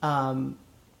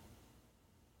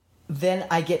 Then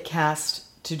I get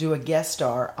cast to do a guest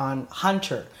star on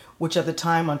Hunter, which at the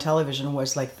time on television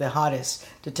was like the hottest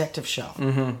detective show.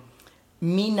 Mm-hmm.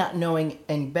 Me not knowing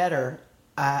any better,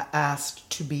 I asked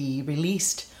to be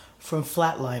released from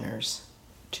Flatliners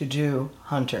to do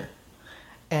Hunter.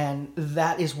 And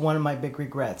that is one of my big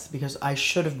regrets because I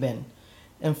should have been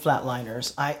in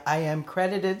Flatliners. I am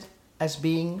credited as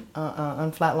being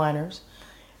on Flatliners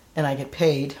and I get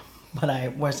paid, but I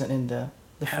wasn't in the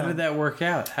How film. did that work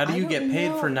out? How do you get paid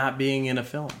know. for not being in a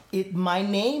film? My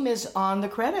name is on the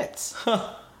credits.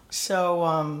 So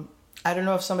I don't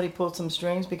know if somebody pulled some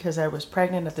strings because I was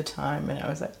pregnant at the time and I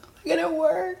was like, am I gonna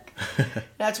work?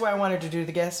 That's why I wanted to do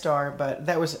the guest star, but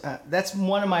that's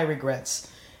one of my regrets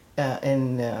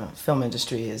in the film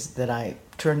industry is that I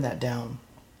turned that down.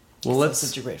 Well, It's let's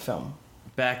such a great film.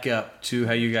 back up to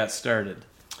how you got started.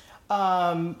 Where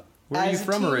are you As a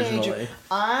from teenager, originally?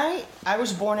 I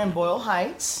was born in Boyle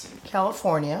Heights,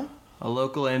 California. A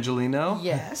local Angelino?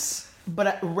 Yes,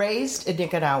 but raised in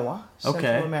Nicaragua, Central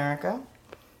Okay. America,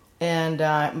 and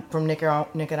from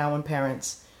Nicaraguan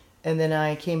parents. And then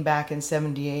I came back in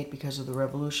 '78 because of the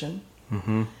revolution.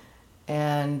 Mm-hmm.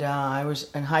 And I was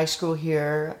in high school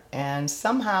here, and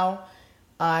somehow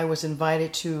I was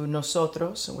invited to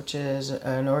Nosotros, which is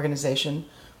an organization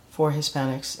for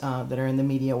Hispanics that are in the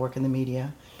media, work in the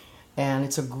media. And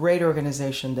it's a great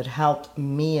organization that helped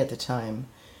me at the time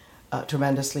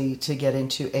tremendously to get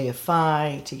into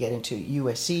AFI, to get into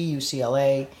USC,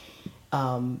 UCLA,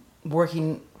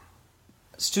 working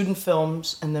student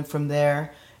films, and then from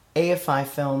there, AFI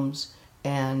films.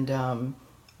 And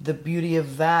the beauty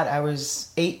of that, I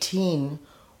was 18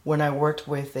 when I worked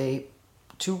with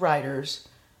two writers,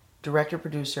 director,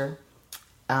 producer,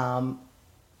 on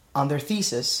their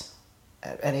thesis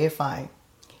at AFI.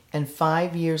 And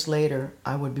 5 years later,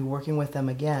 I would be working with them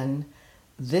again,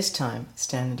 this time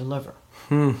Stand and Deliver.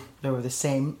 They were the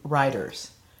same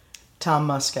writers, Tom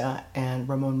Muska and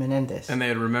Ramon Menendez. And they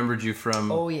had remembered you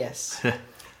from... Oh, yes.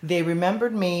 They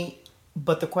remembered me,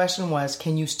 but the question was,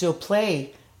 can you still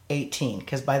play 18?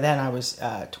 Because by then I was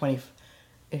 20.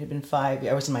 It had been 5.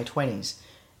 I was in my 20s.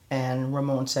 And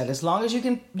Ramon said, as long as you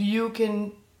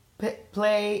can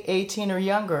play 18 or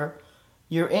younger,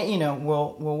 you're in,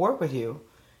 we'll work with you.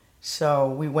 So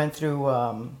we went through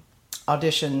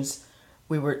auditions.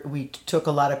 We took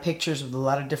a lot of pictures with a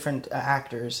lot of different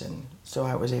actors, and so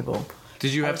I was able.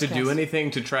 Did you have to do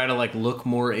anything to try to look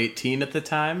more 18 at the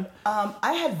time?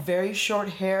 I had very short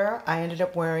hair. I ended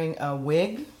up wearing a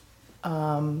wig.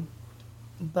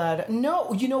 But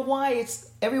no, you know why?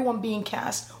 It's everyone being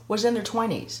cast was in their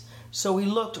 20s. So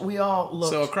we all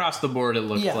looked. So across the board, it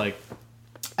looked like...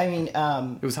 I mean...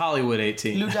 it was Hollywood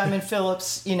 18. Lou Diamond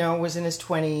Phillips, was in his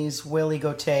 20s. Willie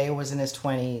Gauthier was in his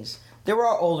 20s. They were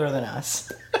all older than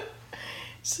us.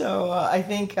 So I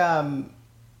think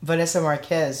Vanessa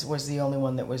Marquez was the only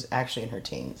one that was actually in her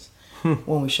teens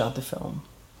when we shot the film.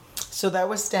 So that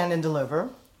was Stand and Deliver.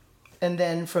 And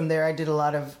then from there, I did a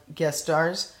lot of guest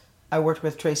stars. I worked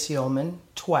with Tracy Ullman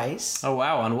twice. Oh,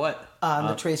 wow. On what? On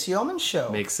the Tracy Ullman Show.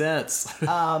 Makes sense.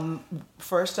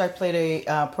 First, I played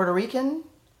a Puerto Rican,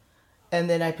 and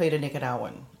then I played a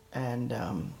Nicaraguan. And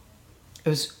it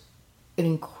was an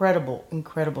incredible,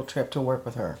 incredible trip to work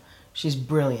with her. She's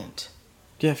brilliant.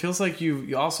 Yeah, it feels like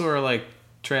you also are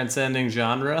transcending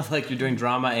genre, like you're doing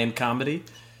drama and comedy.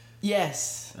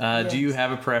 Yes. Do you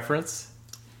have a preference?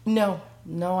 No,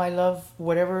 I love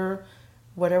whatever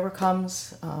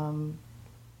comes.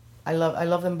 I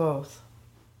love them both.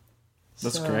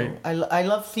 That's great. I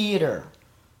love theater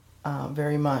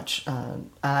very much.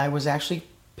 I was actually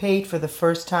paid for the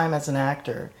first time as an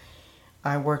actor.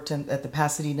 I worked at the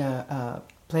Pasadena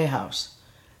Playhouse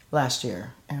last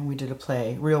year, and we did a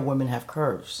play, Real Women Have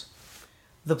Curves.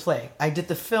 The play. I did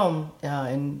the film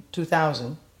in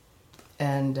 2000,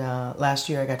 and last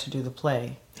year I got to do the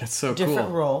play. That's so different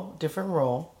cool. Different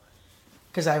role,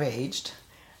 because I've aged.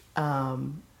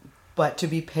 But to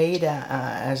be paid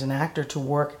as an actor to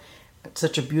work at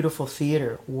such a beautiful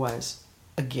theater was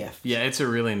a gift. Yeah, it's a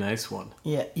really nice one.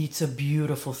 Yeah, it's a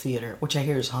beautiful theater, which I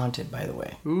hear is haunted, by the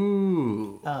way.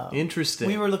 Ooh, interesting.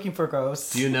 We were looking for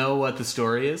ghosts. Do you know what the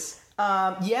story is?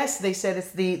 Yes, they said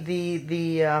it's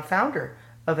the founder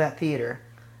of that theater.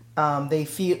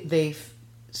 They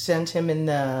sent him in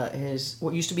his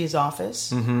what used to be his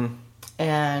office,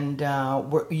 and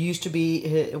where he used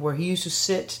to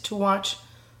sit to watch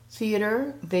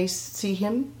theater. They see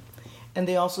him, and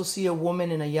they also see a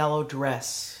woman in a yellow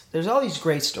dress. There's all these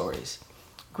great stories,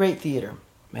 great theater.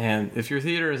 Man, if your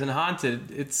theater isn't haunted,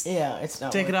 it's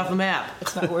not. Take it off the map.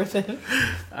 It's not worth it.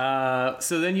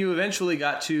 So then you eventually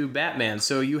got to Batman.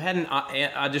 So you hadn't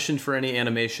auditioned for any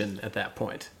animation at that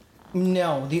point.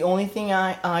 No, the only thing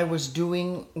I was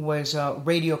doing was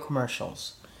radio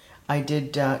commercials. I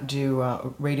did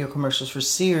do radio commercials for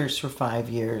Sears for 5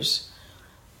 years.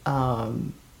 I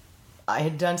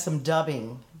had done some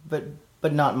dubbing,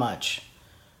 but not much.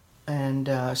 And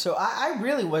so I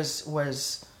really was what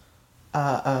is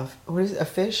it, a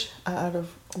fish out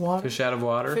of water? Fish out of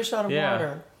water? Fish out of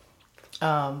water.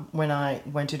 When I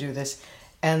went to do this.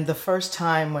 And the first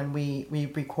time when we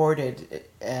recorded,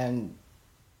 and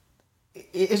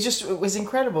it was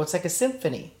incredible. It's like a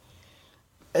symphony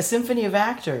of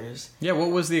actors. Yeah, what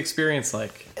was the experience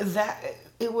like?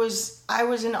 I was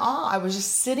in awe. I was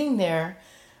just sitting there.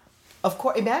 Of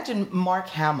course, imagine Mark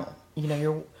Hamill. You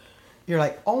know, you're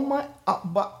like, oh my!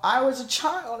 But I was a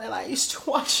child and I used to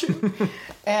watch him,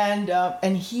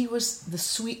 and he was the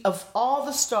sweet of all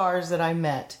the stars that I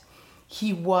met.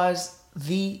 He was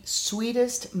the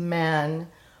sweetest man,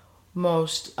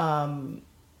 most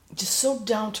just so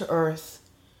down to earth,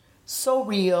 so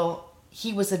real.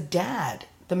 He was a dad.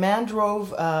 The man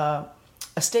drove a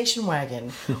station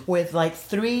wagon with like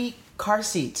 3 car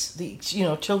seats,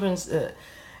 children's,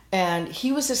 and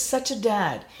he was just such a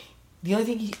dad. The only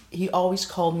thing he always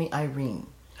called me Irene.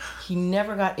 He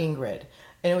never got Ingrid,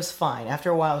 and it was fine. After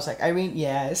a while, I was like, Irene,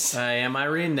 yes. I am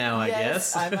Irene now, I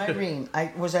guess. Yes, I'm Irene.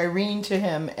 I was Irene to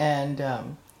him,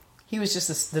 and he was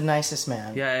just the nicest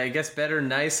man. Yeah, I guess better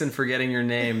nice and forgetting your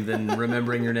name than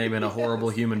remembering your name and a horrible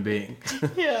human being.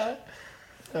 Yeah.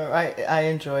 So I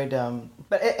enjoyed,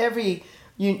 but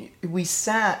we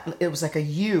sat, it was like a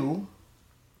U,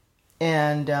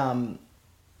 and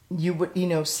you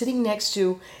would, sitting next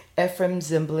to Ephraim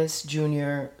Zimbalist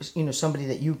Jr., somebody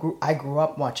that I grew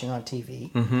up watching on TV.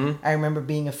 Mm-hmm. I remember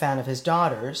being a fan of his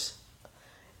daughters.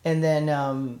 And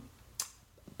then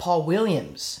Paul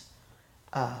Williams,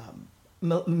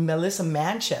 Melissa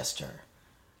Manchester.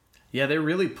 Yeah, they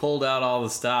really pulled out all the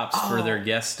stops for their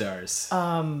guest stars.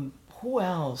 Who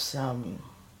else? I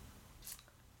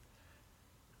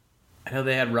know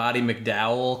they had Roddy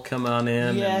McDowell come on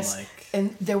in. Yes,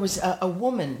 and there was a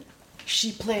woman.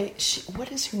 She played.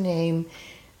 What is her name?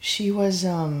 She was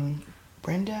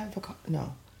Brenda.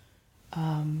 No,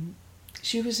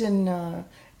 she was in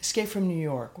Escape from New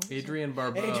York. Adrienne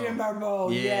Barbeau. Adrienne Barbeau.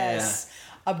 Yeah. Yes,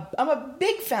 I'm a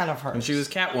big fan of hers. And she was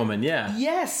Catwoman. Yeah.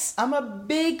 Yes, I'm a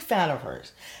big fan of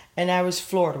hers, and I was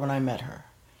floored when I met her,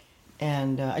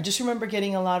 and I just remember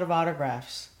getting a lot of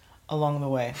autographs along the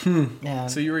way.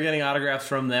 So you were getting autographs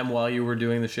from them while you were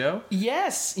doing the show?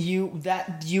 Yes,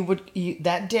 that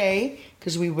day,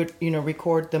 because we would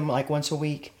record them like once a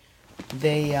week.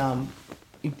 They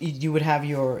you would have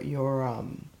your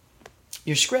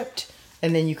script,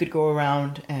 and then you could go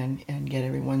around and get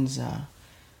everyone's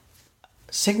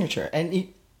signature. And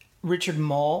Richard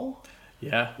Moll,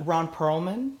 yeah, Ron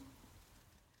Perlman.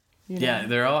 Yeah,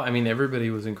 they're all. I mean, everybody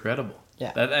was incredible.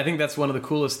 Yeah. I think that's one of the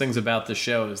coolest things about the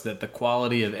show is that the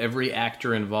quality of every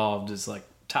actor involved is like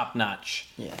top notch.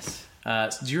 Yes.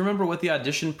 Do you remember what the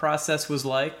audition process was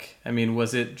like? I mean,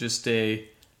 was it just a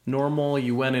normal,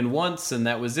 you went in once and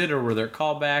that was it, or were there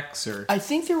callbacks? Or I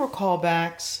think there were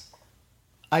callbacks.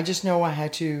 I just know I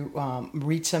had to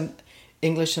read some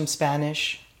English, some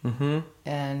Spanish, and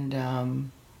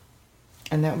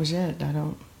that was it. I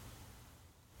don't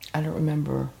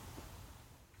remember.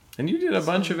 And you did a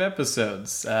bunch of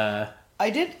episodes. I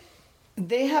did.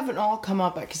 They haven't all come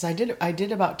up because I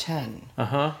did about 10.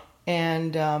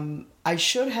 And I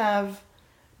should have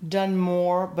done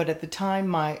more, but at the time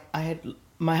my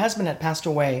husband had passed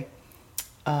away.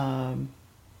 2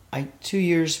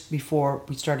 years before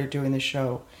we started doing the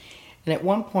show, and at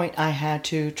one point I had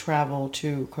to travel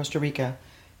to Costa Rica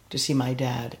to see my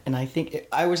dad, and I think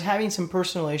I was having some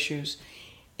personal issues,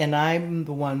 and I'm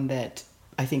the one that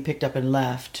I think picked up and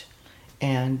left,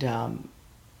 and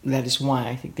that is why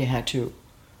I think they had to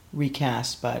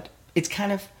recast. But it's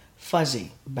kind of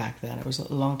fuzzy back then. It was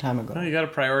a long time ago. Well, you got to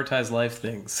prioritize life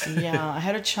things. Yeah, I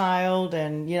had a child,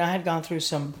 and I had gone through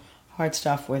some hard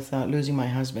stuff with losing my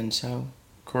husband. So,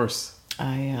 of course,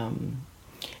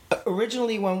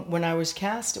 Originally, when I was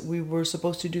cast, we were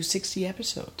supposed to do 60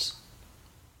 episodes.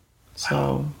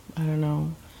 So, I don't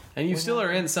know. And you still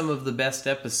are in some of the best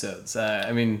episodes.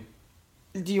 I mean...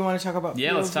 Do you want to talk about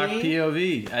Yeah, POV? let's talk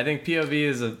POV. I think POV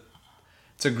is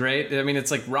it's a great... I mean,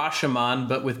 it's like Rashomon,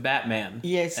 but with Batman.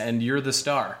 Yes. And you're the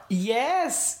star.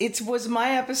 Yes, it was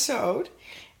my episode.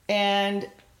 And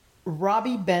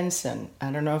Robbie Benson,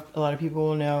 I don't know if a lot of people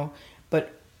will know,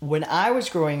 but when I was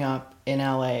growing up in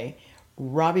LA,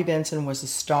 Robbie Benson was a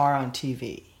star on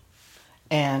TV.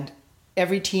 And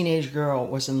every teenage girl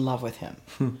was in love with him.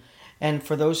 And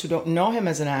for those who don't know him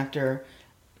as an actor,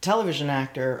 television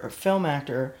actor or film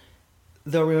actor,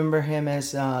 they'll remember him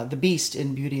as the Beast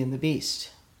in Beauty and the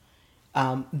Beast,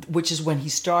 which is when he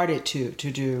started to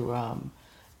do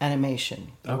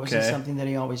animation. It wasn't something that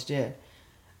he always did.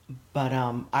 But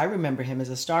I remember him as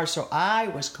a star, so I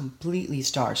was completely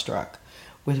starstruck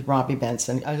with Robbie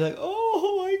Benson. I was like,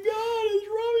 oh my God, it's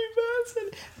Robbie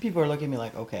Benson. People are looking at me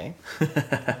like, okay.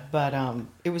 But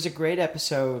it was a great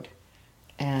episode,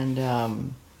 and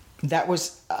that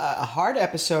was a hard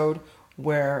episode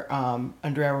where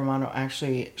Andrea Romano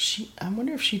actually, I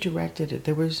wonder if she directed it.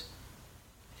 I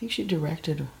think she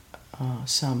directed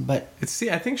some, but...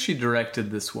 I think she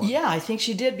directed this one. Yeah, I think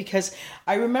she did, because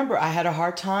I remember I had a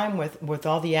hard time with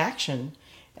all the action,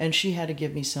 and she had to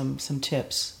give me some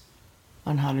tips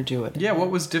on how to do it. Yeah, what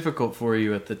was difficult for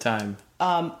you at the time?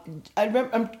 I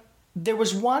remember there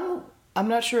was one, I'm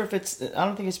not sure if it's, I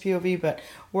don't think it's POV, but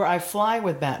where I fly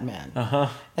with Batman. Uh-huh.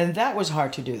 And that was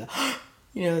hard to do.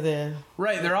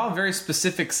 Right, they're all very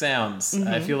specific sounds. Mm-hmm.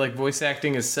 I feel like voice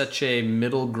acting is such a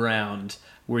middle ground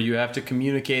where you have to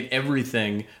communicate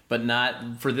everything, but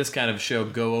not, for this kind of show,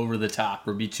 go over the top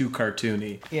or be too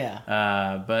cartoony.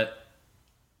 Yeah. But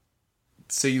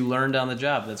so you learned on the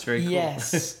job. That's very cool.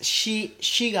 Yes,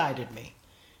 she guided me.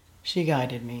 She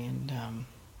guided me, and I'm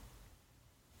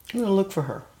going to look for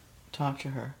her, talk to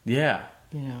her. Yeah.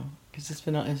 Because it's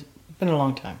been a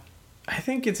long time. I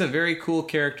think it's a very cool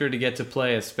character to get to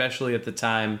play, especially at the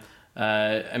time.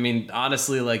 I mean,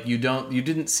 honestly, like you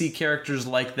didn't see characters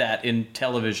like that in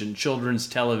television, children's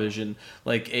television,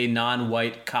 like a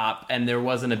non-white cop, and there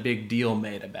wasn't a big deal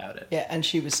made about it. Yeah, and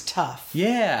she was tough.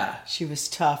 Yeah, she was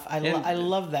tough. I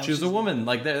love that. She was a woman.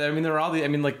 Like, I mean, there are all the. I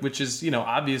mean, like, which is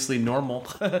obviously normal.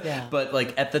 Yeah. But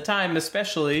like at the time,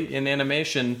 especially in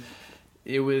animation,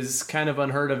 it was kind of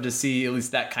unheard of to see at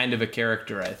least that kind of a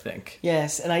character, I think.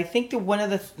 Yes, and I think that one of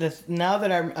the now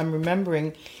that I'm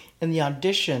remembering in the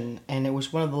audition, and it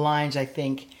was one of the lines, I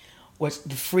think, was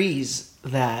the freeze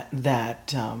that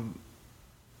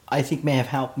I think may have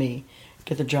helped me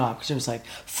get the job, because it was like,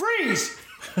 freeze!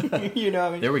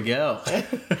 There we go.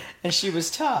 And she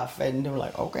was tough, and they were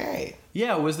like, okay.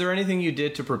 Yeah, was there anything you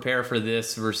did to prepare for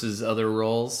this versus other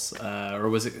roles, or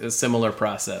was it a similar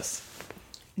process?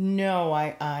 No,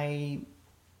 I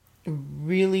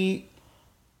really...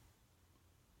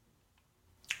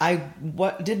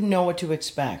 didn't know what to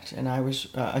expect, and I was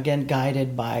again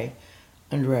guided by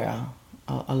Andrea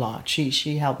a lot.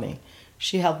 She helped me.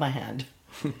 She held my hand.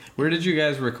 Where did you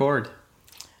guys record?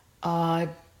 I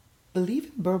believe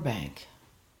in Burbank.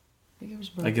 I think it was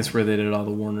Burbank. I guess where they did all the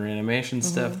Warner Animation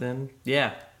stuff. Then,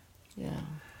 yeah.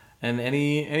 And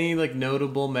any like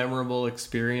notable, memorable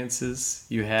experiences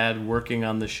you had working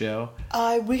on the show?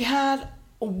 We had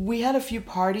a few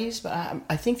parties, but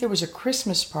I think there was a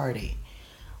Christmas party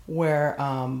where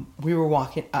we were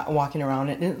walking around,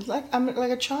 and it was like I'm like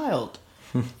a child,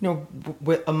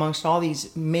 amongst all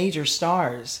these major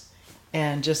stars,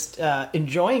 and just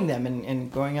enjoying them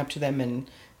and going up to them and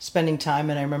spending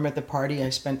time. And I remember at the party I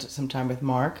spent some time with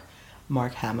Mark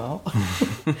Hamill,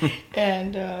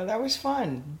 and that was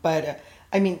fun. But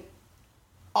I mean,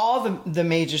 all the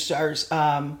major stars.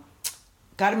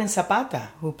 Carmen Zapata,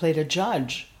 who played a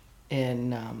judge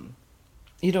in.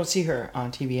 You don't see her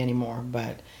on TV anymore,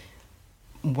 but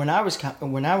when I was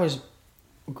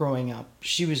growing up,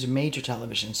 she was a major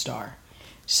television star.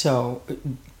 So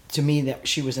to me, that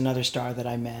she was another star that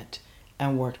I met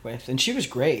and worked with, and she was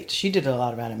great. She did a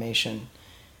lot of animation,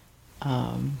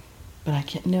 but I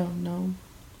can't. No.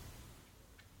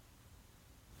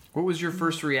 What was your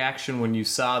first reaction when you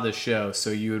saw the show? So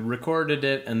you had recorded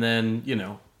it, and then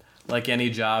like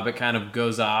any job, it kind of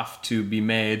goes off to be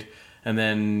made. And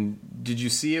then, did you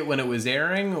see it when it was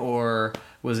airing, or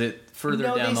was it further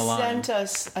down the line?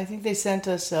 I think they sent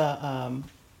us a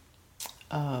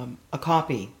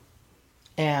copy,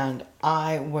 and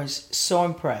I was so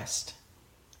impressed.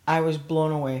 I was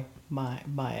blown away by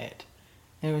it.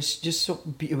 And it was just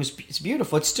it's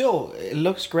beautiful. It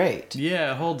looks great.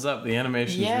 Yeah, it holds up. The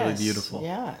animation is really beautiful.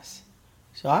 Yes.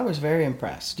 So I was very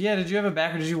impressed. Yeah, did you have a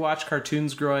background? Did you watch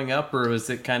cartoons growing up, or was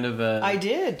it kind of a... I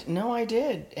did. No, I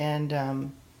did.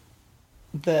 And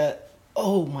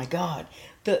oh my God.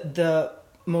 The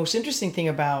most interesting thing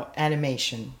about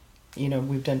animation,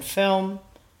 we've done film,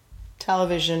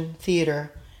 television,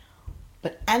 theater,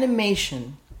 but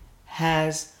animation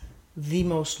has the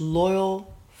most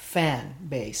loyal fan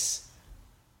base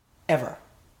ever.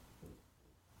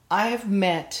 I have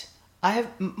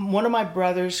one of my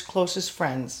brother's closest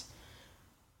friends.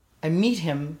 I meet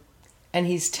him, and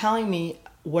he's telling me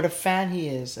what a fan he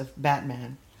is of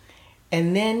Batman.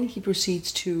 And then he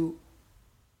proceeds to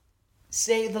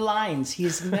say the lines.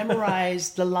 He's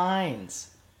memorized the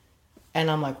lines.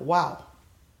 And I'm like, wow.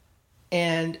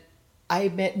 And I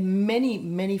met many,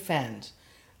 many fans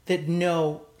that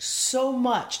know so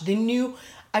much. They knew,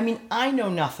 I know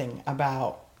nothing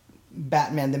about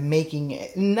Batman, the making,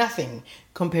 nothing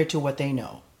compared to what they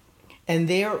know. And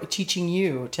they're teaching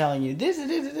you, telling you this, and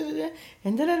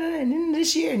then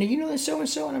this year, and so and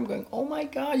so. And I'm going, oh my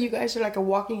God, you guys are like a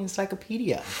walking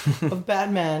encyclopedia of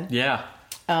Batman. Yeah.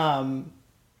 I've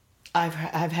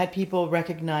had people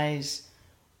recognize.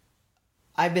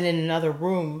 I've been in another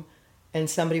room, and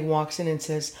somebody walks in and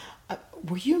says,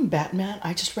 "Were you in Batman?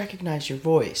 I just recognized your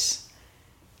voice,"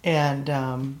 and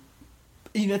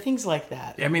things like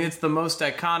that. I mean, it's the most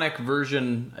iconic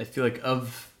version, I feel like,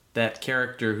 of that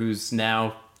character who's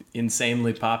now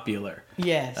insanely popular.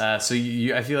 Yes. So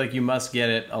I feel like you must get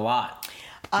it a lot.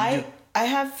 I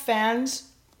have fans.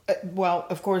 Well,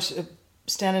 of course,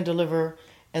 Stand and Deliver,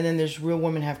 and then there's Real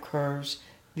Women Have Curves.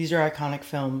 These are iconic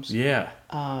films. Yeah.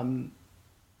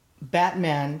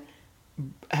 Batman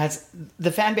has,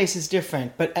 the fan base is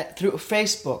different, but through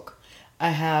Facebook,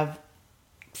 I have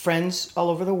friends all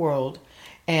over the world,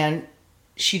 and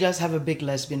she does have a big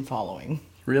lesbian following.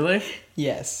 Really?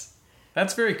 Yes.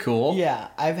 That's very cool. Yeah,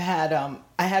 I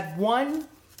had one,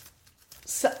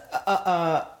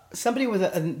 somebody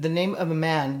with the name of a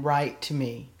man write to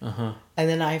me, and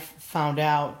then I found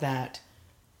out that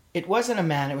it wasn't a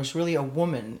man; it was really a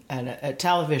woman and a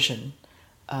television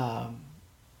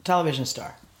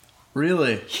star.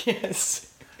 Really?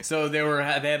 Yes. So they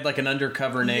had like an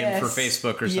undercover name for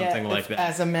Facebook or something like that.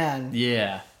 As a man.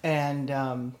 Yeah. And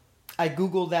I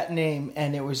Googled that name,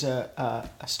 and it was a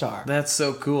star. That's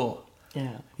so cool.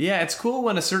 Yeah. Yeah, it's cool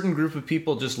when a certain group of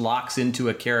people just locks into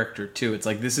a character, too. It's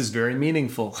like, this is very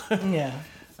meaningful. Yeah.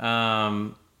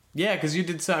 Yeah, because you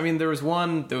did so. I mean, there was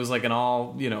one that was like an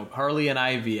all, Harley and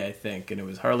Ivy, I think, and it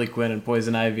was Harley Quinn and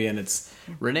Poison Ivy, and it's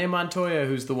Renee Montoya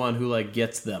who's the one who like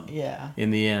gets them. Yeah.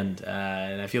 In the end,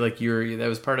 and I feel like that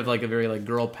was part of like a very like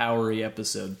girl powery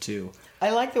episode too.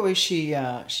 I like the way she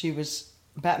was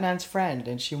Batman's friend,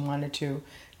 and she wanted to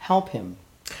help him.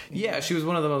 Yeah, she was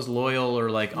one of the most loyal or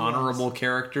like honorable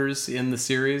characters in the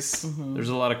series. Mm-hmm. There's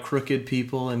a lot of crooked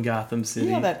people in Gotham City.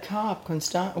 Yeah, that cop,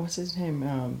 what's his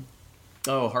name?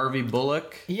 Harvey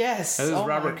Bullock. Yes. That was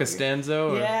Robert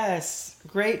Costanzo. Yes.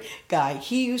 Great guy.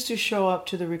 He used to show up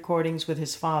to the recordings with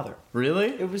his father. Really?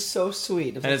 It was so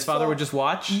sweet. And his father would just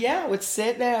watch? Yeah, would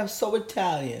sit there. I'm so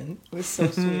Italian. It was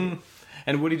so sweet.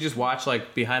 And would he just watch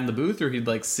like behind the booth, or he'd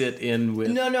like sit in with...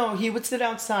 No, he would sit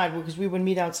outside because we would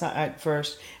meet outside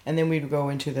first, and then we'd go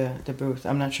into the booth.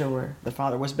 I'm not sure where the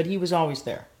father was, but he was always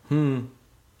there.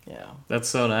 Yeah. That's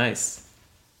so nice.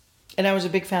 And I was a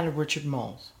big fan of Richard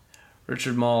Moll.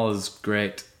 Richard Moll is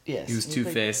great. Yes. He was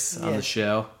Two-Face on the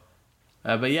show.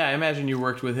 But yeah, I imagine you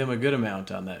worked with him a good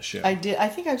amount on that show. I did. I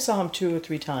think I saw him 2 or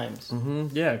 3 times. Mm-hmm.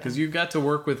 Yeah, because you got to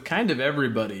work with kind of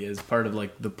everybody as part of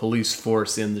like the police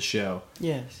force in the show.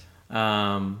 Yes.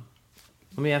 Let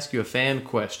me ask you a fan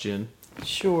question.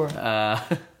 Sure.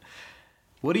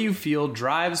 What do you feel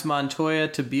drives Montoya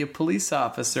to be a police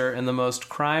officer in the most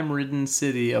crime-ridden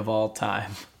city of all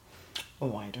time?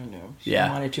 Oh, I don't know. She Yeah.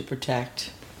 wanted to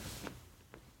protect...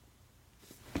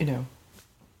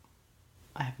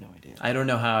 I have no idea. I don't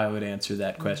know how I would answer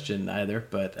that question either,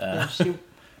 but... Yeah,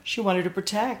 she wanted to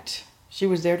protect. She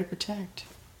was there to protect.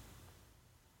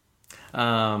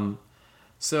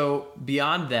 So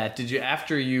beyond that,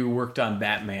 after you worked on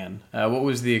Batman, what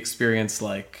was the experience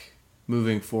like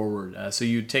moving forward? So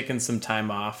you'd taken some time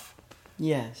off.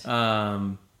 Yes.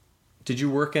 Did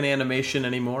you work in animation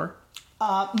anymore?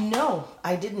 No,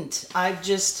 I didn't. I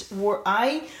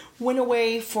went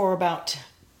away for about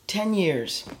 10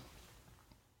 years.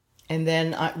 And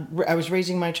then I was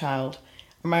raising my child,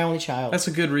 my only child. That's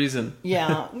a good reason.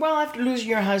 Yeah. Well, after losing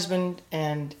your husband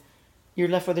and you're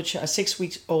left with a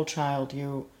 6-week-old child,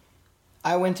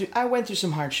 I went through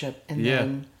some hardship, and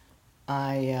then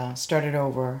I started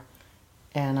over,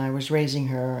 and I was raising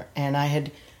her, and I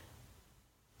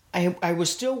I was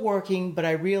still working, but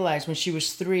I realized when she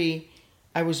was 3,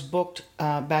 I was booked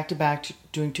back to back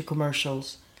doing 2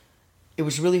 commercials. It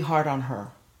was really hard on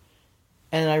her.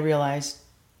 And I realized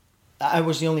I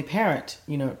was the only parent,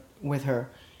 with her.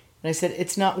 And I said,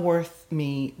 it's not worth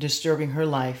me disturbing her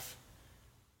life.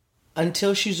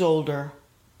 Until she's older,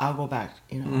 I'll go back,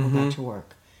 I'll go back to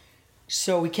work.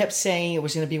 So we kept saying it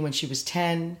was going to be when she was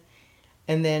 10.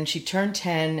 And then she turned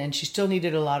 10 and she still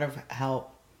needed a lot of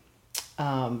help.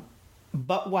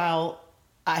 But while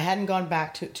I hadn't gone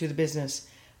back to the business,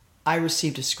 I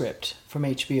received a script from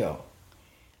HBO.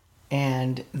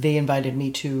 And they invited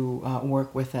me to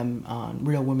work with them on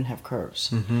Real Women Have Curves.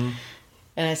 Mm-hmm.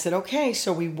 And I said, okay.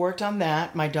 So we worked on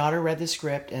that. My daughter read the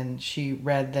script and she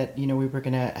read that, we were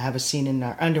going to have a scene in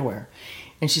our underwear.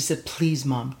 And she said, please,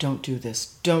 Mom, don't do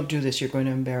this. Don't do this. You're going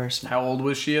to embarrass me. How old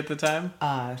was she at the time?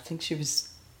 I think she was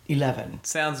 11.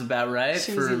 Sounds about right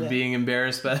for being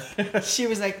embarrassed by She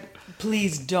was like,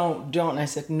 please don't. And I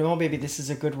said, no, baby, this is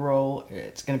a good role.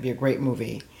 It's going to be a great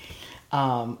movie.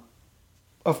 Of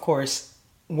course,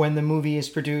 when the movie is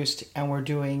produced and we're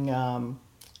doing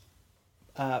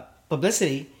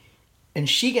publicity, and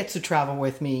she gets to travel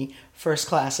with me first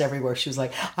class everywhere, she was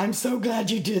like, I'm so glad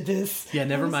you did this. Yeah,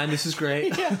 never mind. This is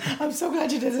great. Yeah, I'm so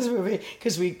glad you did this movie.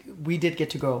 Because we did get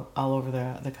to go all over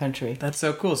the country. That's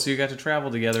so cool. So you got to travel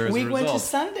together as a result. We went to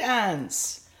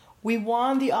Sundance. We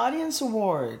won the Audience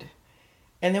Award.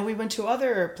 And then we went to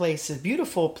other places.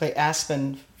 Beautiful place,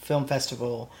 Aspen Film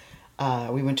Festival.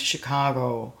 We went to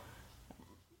Chicago.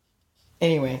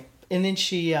 Anyway, and then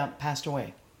she passed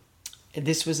away.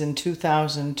 This was in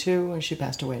 2002, and she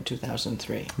passed away in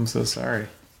 2003. I'm so sorry.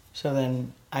 So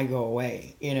then I go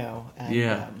away, And,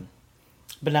 yeah.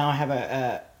 But now I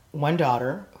have one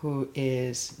daughter who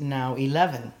is now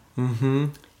 11. Mm-hmm.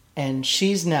 And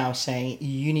she's now saying,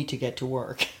 you need to get to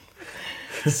work.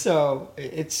 So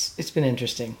it's been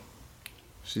interesting.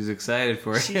 She's excited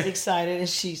for it. She's excited, and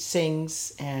she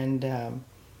sings, and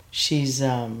she's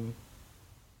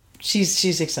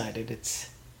excited.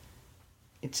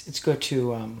 It's good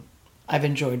to. I've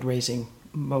enjoyed raising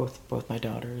both my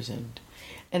daughters,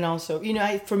 and also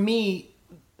for me,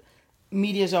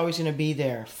 media is always going to be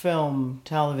there. Film,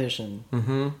 television.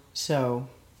 Mm-hmm. So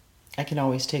I can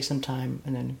always take some time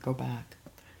and then go back.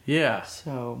 Yeah.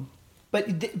 So, but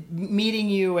meeting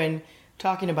you and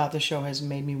talking about the show has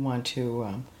made me want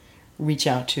to reach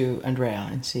out to Andrea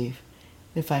and see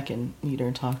if I can meet her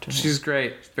and talk to her. She's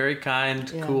great. Very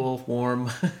kind, cool,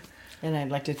 warm. And I'd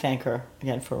like to thank her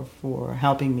again for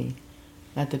helping me.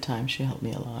 At the time, she helped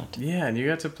me a lot. Yeah, and you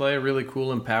got to play a really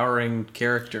cool, empowering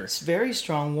character. It's a very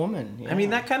strong woman. Yeah. I mean,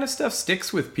 that kind of stuff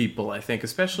sticks with people, I think,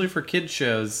 especially for kids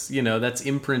shows. That's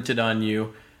imprinted on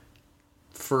you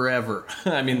forever.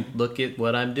 I mean, look at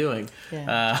what I'm doing.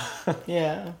 Yeah.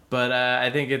 Yeah. But I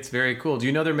think it's very cool. Do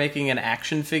you know they're making an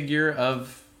action figure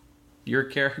of your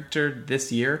character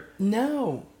this year?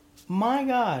 No. My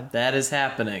God. That is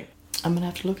happening. I'm going to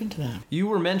have to look into that. You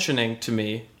were mentioning to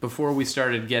me before we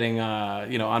started getting,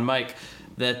 on mic,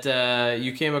 that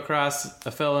you came across a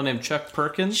fellow named Chuck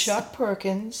Perkins. Chuck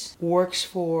Perkins works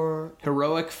for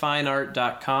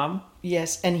HeroicFineArt.com.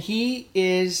 Yes, and he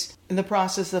is in the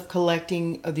process of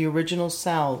collecting the original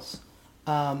cells,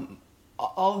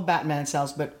 all the Batman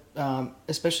cells, but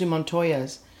especially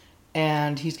Montoya's.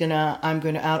 And I'm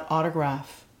going to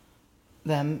autograph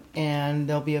them, and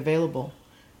they'll be available.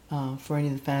 For any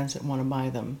of the fans that want to buy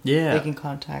them. Yeah. They can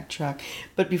contact Chuck.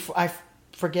 But before I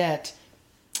forget,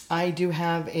 I do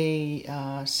have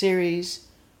a series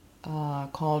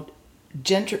called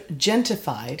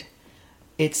Gentified.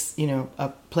 It's,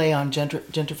 a play on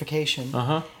gentrification.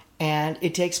 Uh-huh. And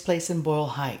it takes place in Boyle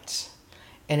Heights.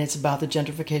 And it's about the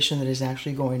gentrification that is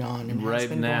actually going on. And right has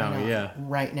been now, going on yeah.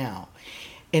 Right now.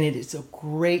 And it is a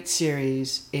great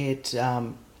series. It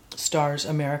stars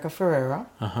America Ferrera.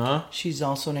 Uh-huh. She's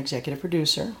also an executive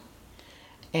producer.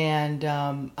 And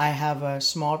I have a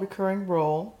small recurring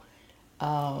role.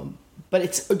 But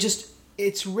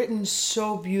it's written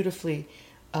so beautifully.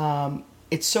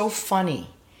 It's so funny.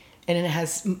 And it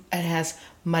has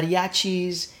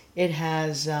mariachis. It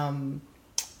has a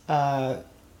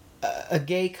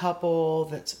gay couple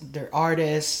they're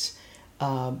artists,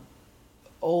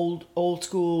 old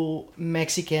school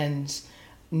Mexicans,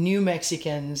 new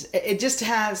Mexicans. It just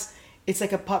has, it's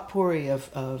like a potpourri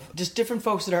of just different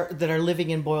folks that are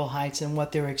living in Boyle Heights and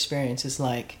what their experience is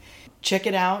like. Check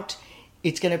it out.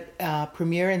 It's going to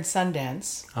premiere in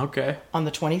Sundance. Okay. On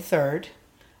the 23rd.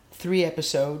 3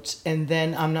 episodes, and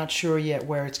then I'm not sure yet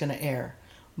where it's going to air.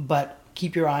 But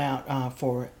keep your eye out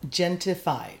for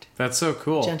Gentified. That's so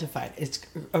cool. Gentified. It's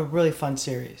a really fun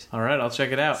series. All right, I'll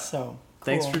check it out. So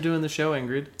Thanks for doing the show,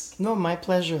 Ingrid. No, my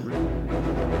pleasure.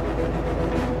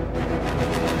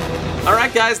 All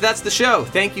right, guys, that's the show.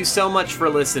 Thank you so much for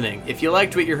listening. If you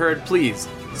liked what you heard, please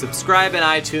subscribe in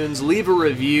iTunes, leave a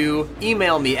review,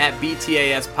 email me at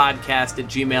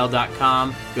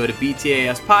btaspodcast@gmail.com, go to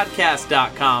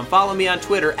btaspodcast.com, follow me on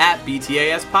Twitter at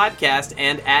btaspodcast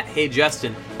and at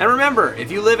HeyJustin. And remember,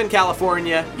 if you live in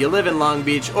California, you live in Long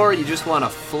Beach, or you just want to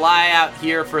fly out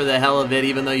here for the hell of it,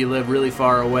 even though you live really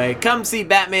far away, come see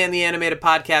Batman the Animated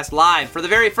Podcast live for the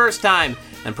very first time,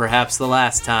 and perhaps the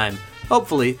last time.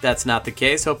 Hopefully, that's not the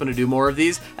case. Hoping to do more of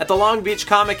these at the Long Beach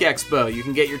Comic Expo. You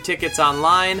can get your tickets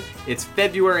online. It's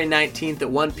February 19th at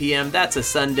 1 p.m. That's a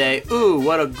Sunday. Ooh,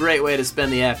 what a great way to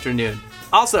spend the afternoon.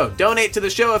 Also, donate to the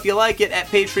show if you like it at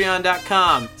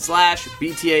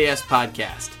patreon.com/BTAS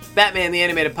Podcast. Batman the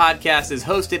Animated Podcast is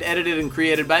hosted, edited, and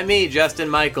created by me, Justin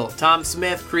Michael. Tom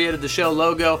Smith created the show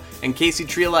logo, and Casey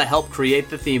Trela helped create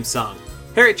the theme song.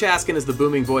 Harry Chaskin is the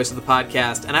booming voice of the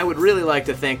podcast, and I would really like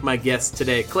to thank my guests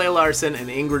today, Clay Larson and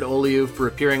Ingrid Oliu, for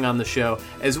appearing on the show,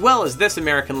 as well as This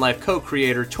American Life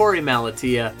co-creator Tori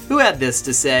Malatia, who had this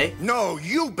to say. No,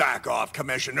 you back off,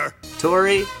 Commissioner.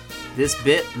 Tori, this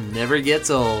bit never gets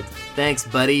old. Thanks,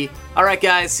 buddy. All right,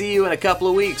 guys, see you in a couple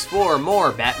of weeks for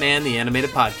more Batman the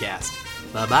Animated Podcast.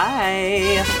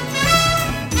 Bye-bye.